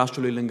marginea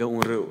orașului lângă un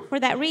râu. For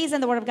that reason,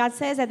 the Word of God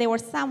says that they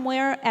were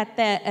somewhere at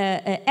the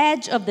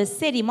edge of the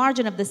city,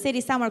 margin of the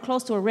city, somewhere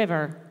close to a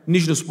river.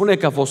 Nici nu spune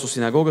că a fost o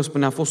sinagogă,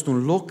 spune a fost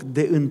un loc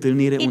de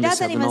întâlnire It unde se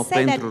doesn't even adunau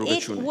say that pentru it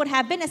rugăciune. would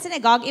have been a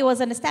synagogue. It was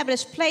an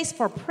established place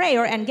for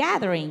prayer and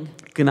gathering.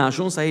 Când a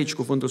ajuns aici,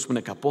 cuvântul spune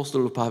că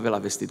apostolul Pavel a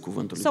vestit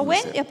cuvântul lui So when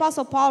Dumnezeu. the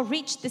Apostle Paul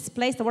reached this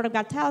place, the Word of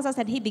God tells us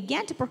that he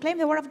began to proclaim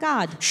the Word of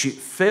God. Și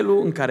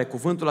felul în care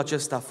cuvântul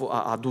acesta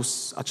a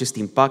adus acest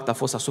impact a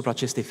fost asupra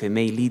acestei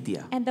femei,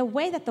 Lidia. And the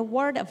way that the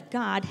Word of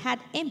God had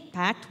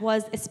impact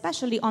was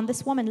especially on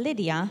this woman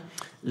Lydia.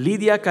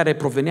 Lidia, care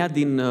provenea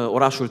din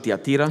orașul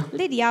Tiatira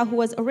Lydia, who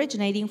was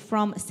originating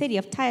from city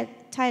of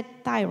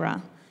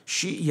Thyatira.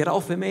 și era o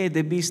femeie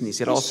de business,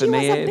 era And o she was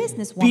a femeie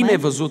businesswoman. bine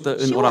văzută în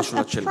She was orașul a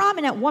acela.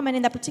 prominent woman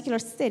in that particular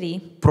city.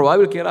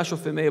 Probabil că era și o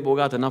femeie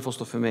bogată, n-a fost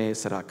o femeie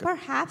săracă.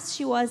 Perhaps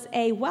she was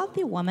a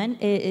wealthy woman.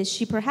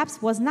 She perhaps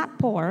was not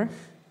poor.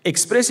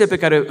 Expresia pe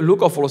care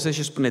Luca o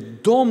folosește și spune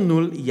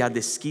Domnul i-a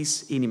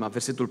deschis inima,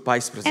 versetul And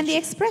the 14.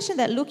 expression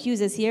that Luke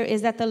uses here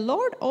is that the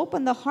Lord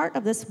opened the heart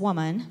of this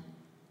woman.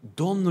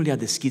 Domnul i-a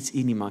deschis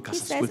inima ca He să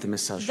says, asculte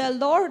mesajul. the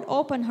Lord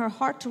opened her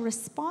heart to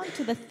respond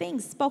to the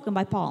things spoken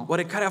by Paul.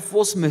 Oare care a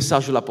fost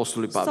mesajul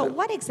apostolului So Pavel?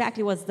 what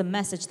exactly was the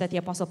message that the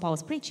Apostle Paul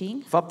was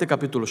preaching? Fapte,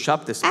 capitolul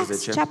Acts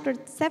 17, chapter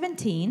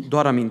 17,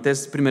 doar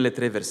amintesc primele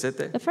 3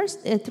 versete. the first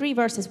three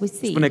verses we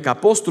see. Spune că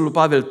apostolul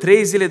Pavel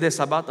 3 zile de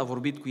sabat a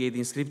vorbit cu ei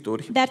din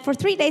Scripturi, That for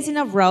 3 days in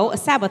a row, a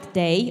Sabbath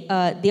day,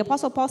 the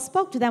Apostle Paul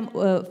spoke to them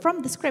from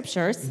the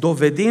scriptures,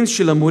 dovedind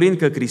și lămurind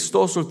că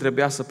Hristosul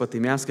trebuia să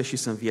pătimească și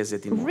să învieze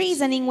din morți.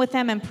 reasoning with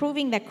them and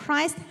proving that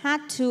Christ had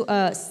to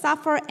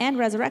suffer and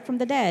resurrect from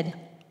the dead.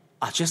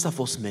 Acesta a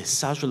fost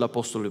mesajul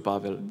apostolului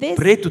Pavel, This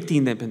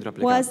pretutindeni pentru a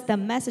pleca. Was the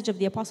message of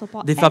the Apostle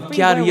Paul. De fapt,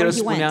 chiar everywhere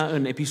el where he went. spunea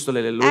în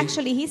epistolele lui,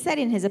 Actually, he said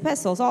in his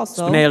epistles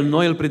also, spunea el,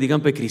 noi îl predicăm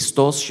pe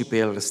Hristos și pe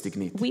el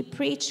răstignit. we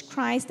preach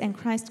Christ and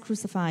Christ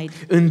crucified.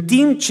 În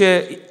timp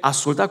ce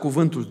asculta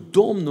cuvântul,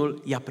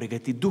 Domnul i-a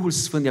pregătit, Duhul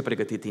Sfânt i-a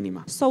pregătit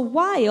inima. So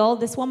while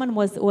this woman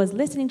was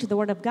listening to the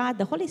word of God,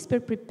 the Holy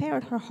Spirit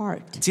prepared her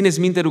heart. Țineți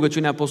minte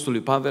rugăciunea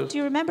apostolului Pavel? Do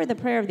you remember the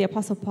prayer of the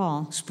Apostle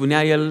Paul?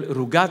 Spunea el,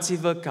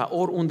 rugați-vă ca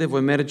oriunde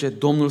voi merge,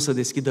 Domnul să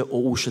deschidă o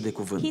ușă de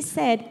cuvânt. He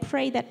said,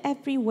 pray that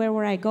everywhere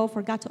where I go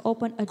for God to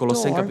open a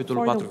Coloseni, door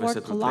capitolul for 4, the word.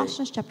 versetul 3.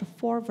 Colossians chapter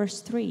 4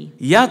 verse 3.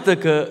 Iată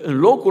că în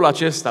locul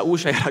acesta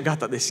ușa era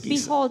gata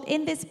deschisă. Behold,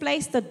 in this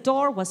place the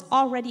door was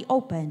already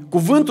open.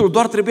 Cuvântul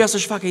doar trebuia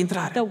să-și facă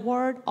intrare, The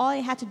word, all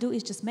he had to do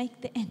is just make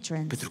the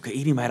entrance. pentru că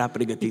inima era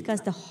pregătită.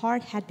 Because the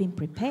heart had been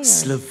prepared.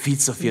 Slăvit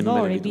să fie numele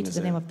Glory lui be to the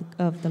Dumnezeu.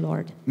 name of the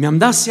Lord. Mi-am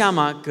dat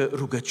seama că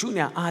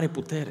rugăciunea are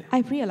putere.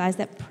 I realize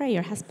that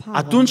prayer has power.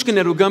 Atunci când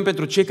ne rugăm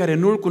pentru cei care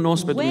nu-L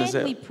cunosc pe When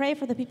Dumnezeu, we pray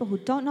for the people who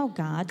don't know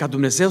God, ca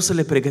Dumnezeu să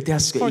le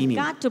pregătească for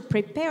inima, God to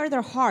prepare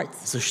their hearts,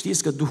 să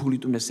știți că Duhul lui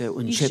Dumnezeu you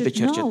începe should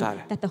know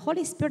cercetarea. that the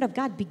Holy Spirit of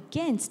God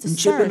begins to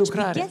Începe search,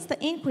 lucrarea. begins the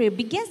inquiry,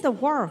 begins the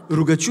work.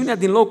 Rugăciunea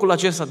din locul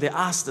acesta de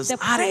astăzi The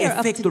are prayer of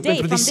efectul today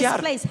pentru from this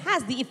diseară. place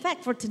has the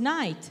effect for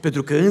tonight.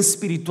 Pentru că în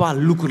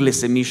spiritual lucrurile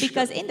se mișcă.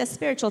 Because in the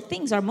spiritual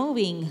things are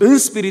moving. În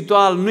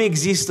spiritual nu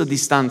există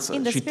distanță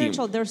In the și timp.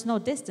 spiritual there's no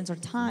distance or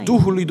time.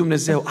 Duhul lui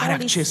Dumnezeu The are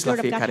Holy acces la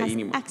Spirit of God fiecare has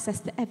inimă. access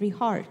to every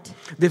heart.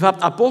 De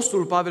fapt,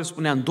 apostolul Pavel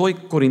spunea în 2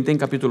 Corinteni,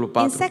 capitolul In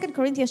 4, 2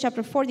 Corinthians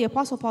chapter 4, the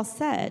Apostle Paul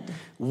said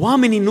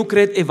oamenii nu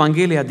cred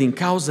Evanghelia din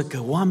cauza că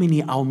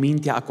oamenii au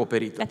mintea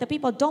acoperită. that the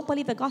people don't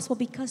believe the gospel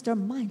because their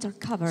minds are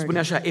covered. Spune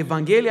așa,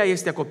 Evanghelia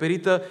este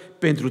acoperită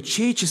pentru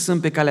cei ce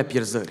sunt pe calea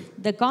pierzării,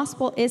 The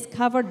gospel is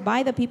covered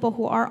by the people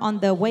who are on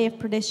the way of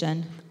perdition,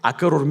 a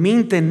căror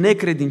minte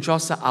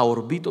necredincioasă a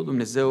orbit-o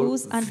Dumnezeu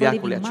whose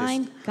veacului unbelieving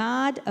mind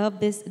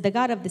acesta. the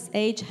God of this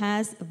age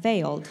has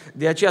veiled.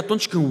 De aceea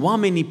atunci când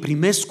oamenii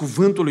primesc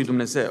cuvântul lui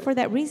Dumnezeu, For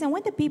that reason,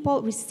 when the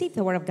people receive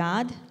the word of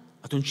God,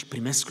 atunci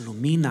primesc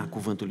lumina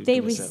cuvântului lui they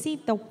Dumnezeu.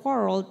 receive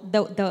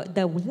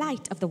the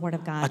light of the word of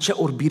God. Acea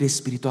orbire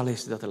spirituală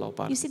este dată la o You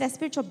parte. see, that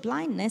spiritual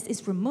blindness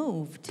is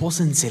removed. Pot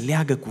să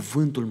înțeleagă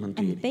cuvântul And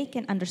mântuirii, they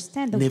can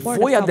understand the word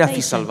nevoia of de a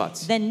fi salvation,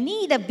 salvați, the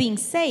need of being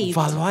saved,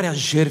 valoarea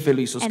jertfei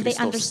lui Iisus and they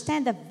Hristos.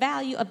 understand the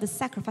value of the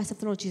sacrifice of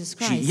the Lord Jesus Și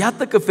Christ.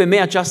 iată că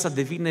femeia aceasta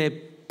devine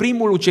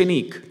primul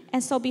ucenic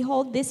And so,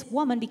 behold, this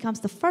woman becomes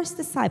the first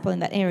disciple in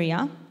that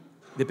area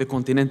de pe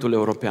continentul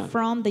european.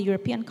 from the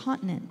European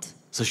continent.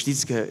 Să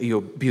știți că e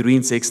o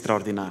biruință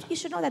extraordinară. You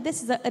should know that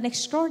this is an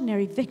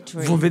extraordinary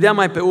victory. Vom vedea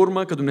mai pe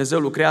urmă că Dumnezeu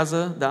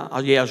lucrează, da,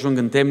 ei ajung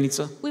în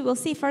temniță We will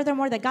see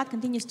furthermore that God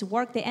continues to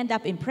work. They end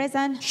up in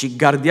prison. și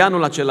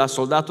gardianul acela,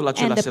 soldatul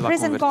acela And se the va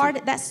prison converti.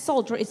 guard, that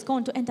soldier, is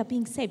going to end up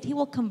being saved. He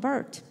will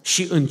convert.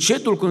 Și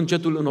încetul cu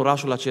încetul în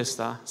orașul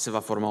acesta se va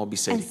forma o And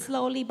biserică.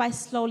 slowly by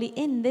slowly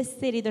in this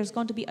city there's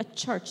going to be a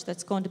church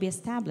that's going to be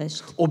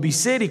established. O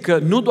biserică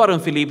nu doar în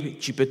Filipi,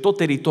 ci pe tot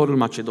teritoriul A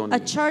Macedoniei.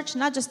 church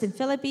not just in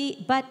Philippi,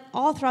 but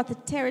all throughout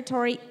the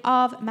territory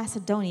of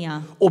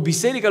Macedonia. O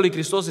biserică a lui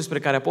Hristos despre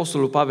care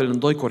apostolul Pavel în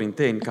 2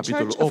 Corinteni, A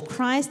capitolul church of 8,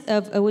 Christ,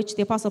 of which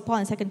the Apostle Paul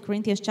in 2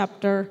 Corinthians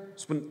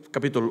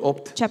capitolul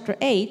 8, chapter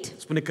 8,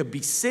 spune că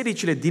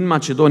bisericile din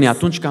Macedonia,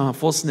 atunci când a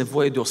fost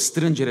nevoie de o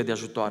strângere de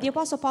ajutoare, the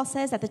Apostle Paul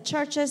says that the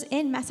churches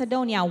in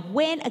Macedonia,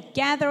 when a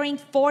gathering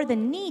for the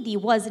needy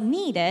was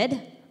needed,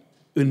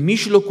 În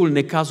mijlocul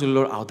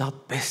necazurilor au dat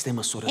peste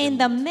măsură de In mult.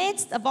 the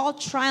midst of all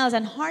trials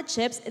and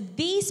hardships,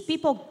 these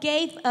people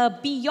gave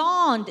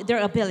beyond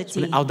their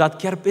ability. Au dat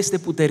chiar peste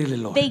puterile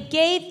lor. They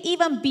gave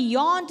even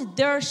beyond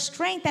their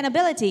strength and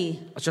ability.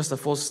 Aceasta a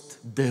fost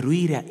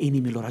dăruirea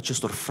inimilor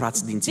acestor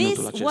frați din This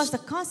ținutul was acesta.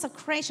 the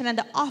consecration and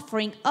the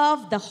offering of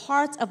the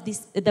hearts of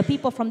the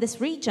people from this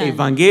region.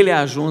 Evanghelia a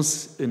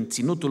ajuns în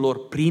ținutul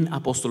lor prin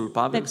apostolul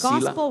Pavel, The Sila,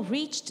 gospel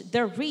reached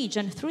their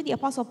region through the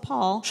apostle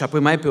Paul, și apoi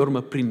mai pe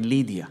urmă prin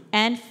Lidia.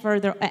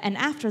 and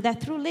after that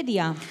through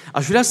Lydia.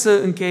 Aș vrea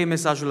să închei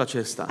mesajul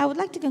acesta I would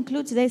like to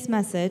conclude today's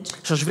message.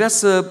 și aș vrea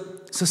să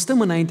stăm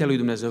înaintea lui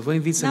Dumnezeu. Vă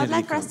invit să Now ne I'd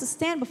like for us ridicăm.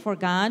 to stand before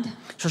God.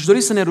 Și aș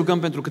dori să ne rugăm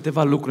pentru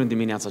câteva lucruri în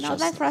dimineața Now I'd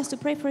like aceasta. for us to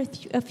pray for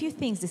a few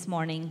things this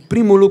morning.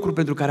 Primul lucru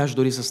pentru care aș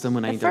dori să stăm The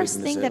înaintea lui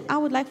first thing Dumnezeu that I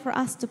would like for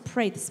us to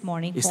pray this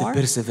morning este for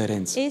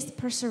perseverență. is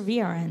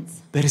perseverance.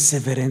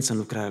 Perseverență în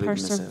lucrarea lui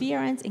Dumnezeu.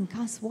 Perseverance in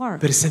God's word.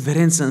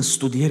 Perseverență în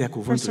studierea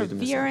cuvântului lui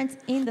Dumnezeu. Perseverance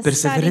in the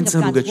studying of Perseverență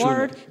în God's rugăciune.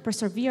 word.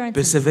 Perseverance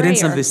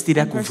Perseverență in în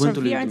vestirea prayer. And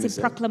cuvântului lui perseverance in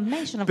Dumnezeu.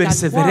 proclamation of God's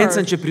Perseverență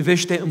în word. ce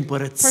privește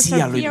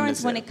împărăția lui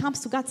Perseverance when Dumnezeu. it comes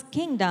to God's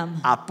kingdom.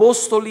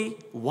 Apostolii,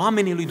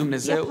 oamenii lui The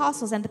Dumnezeu,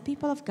 apostles and the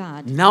people of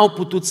God, n-au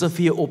putut să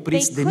fie they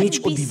opriți de nici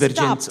couldn't o be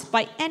divergență. stopped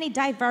by any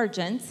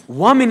divergence.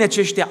 Oamenii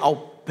aceștia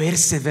au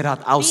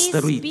perseverat, au These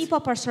stăruit people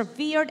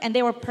persevered and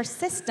they were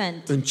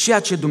persistent în ceea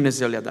ce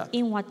Dumnezeu le-a dat.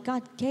 in what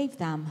God gave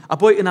them.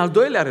 Apoi, în al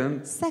doilea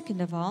rând,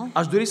 Second of all,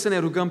 aș dori să ne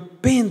rugăm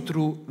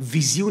pentru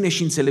viziune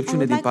și I înțelepciune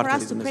would din like for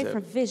partea us lui to pray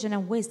Dumnezeu. for vision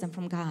and wisdom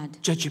from God,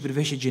 Ceea ce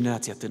privește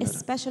generația tânără.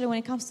 especially when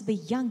it comes to the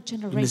young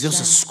Dumnezeu să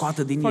generation,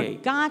 scoată din for ei,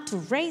 God to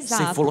raise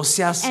să-i up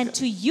folosească and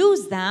to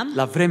use them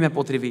la vremea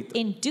potrivită.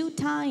 in due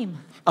time.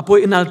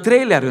 Apoi, în al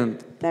treilea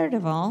rând, Third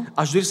of all,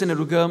 aș dori să ne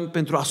rugăm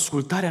pentru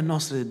ascultarea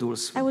noastră de Duhul I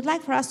Sfânt. would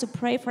like for us to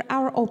pray for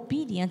our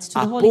obedience to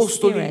the Holy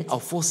Apostolii Spirit. au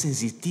fost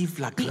sensitivi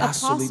la The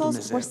glasul lui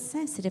apostles Dumnezeu. were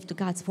sensitive to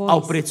God's Au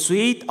voice.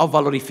 prețuit, au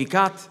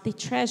valorificat, They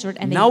treasured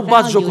and n-au they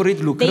batjocorit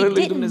valued. lucrările lui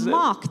They didn't Dumnezeu,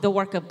 mock the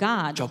work of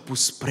God. ci au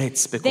pus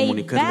preț pe They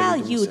comunicările lui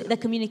valued Dumnezeu. the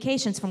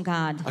communications from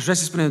God. Aș vrea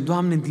să spunem,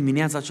 Doamne, în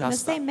dimineața In the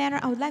aceasta, same manner,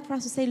 I would like for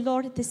us to say,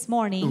 Lord, this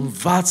morning,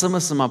 învață-mă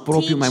să mă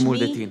apropiu teach mai mult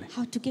de me Tine.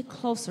 how to get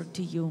closer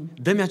to you.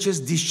 Dă-mi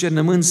acest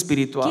discernământ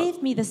spiritual, Give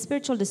me the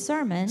spiritual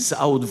discernment să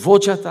aud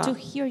vocea to Ta,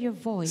 hear your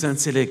voice, să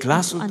înțeleg to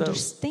glasul Tău,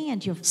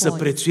 understand your să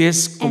voice,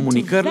 prețuiesc and to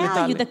comunicările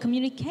value the Tale,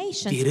 communications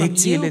from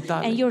direcțiile you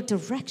Tale, and your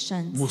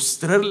directions,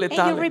 mustrările and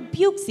your Tale.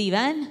 rebukes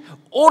even.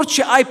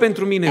 Orice ai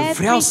pentru mine,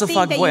 vreau să Everything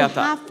fac that voia you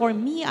Ta. have for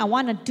me, I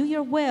want to do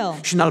your will.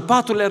 Și în al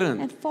patrulea rând,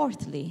 And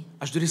fourthly,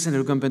 aș dori să ne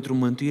rugăm pentru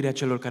mântuirea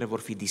celor care vor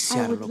fi I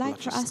diseară în would locul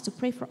like for acesta. us to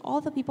pray for all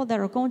the people that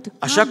are going to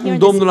Așa come cum here in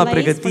this Domnul a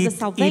place for the pregătit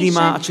salvation,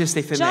 inima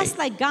acestei femei. just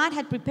like God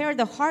had prepared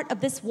the heart of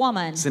this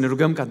woman. Să ne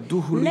rugăm ca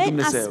Duhul lui Let us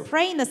Dumnezeu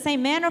pray in the same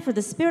manner for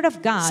the Spirit of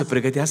să God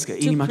pregătească to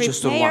inima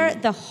acestor prepare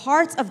oameni. the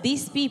hearts of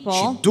these Și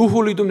people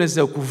Duhul lui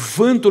Dumnezeu,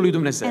 cuvântul lui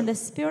Dumnezeu, and the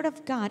Spirit of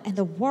God and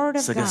the Word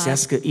of să God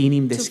găsească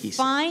inimi to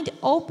deschise. find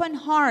open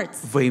hearts.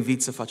 Vă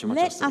invit să facem Let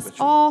această us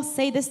rugăciune. all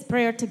say this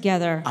prayer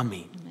together.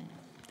 Amin.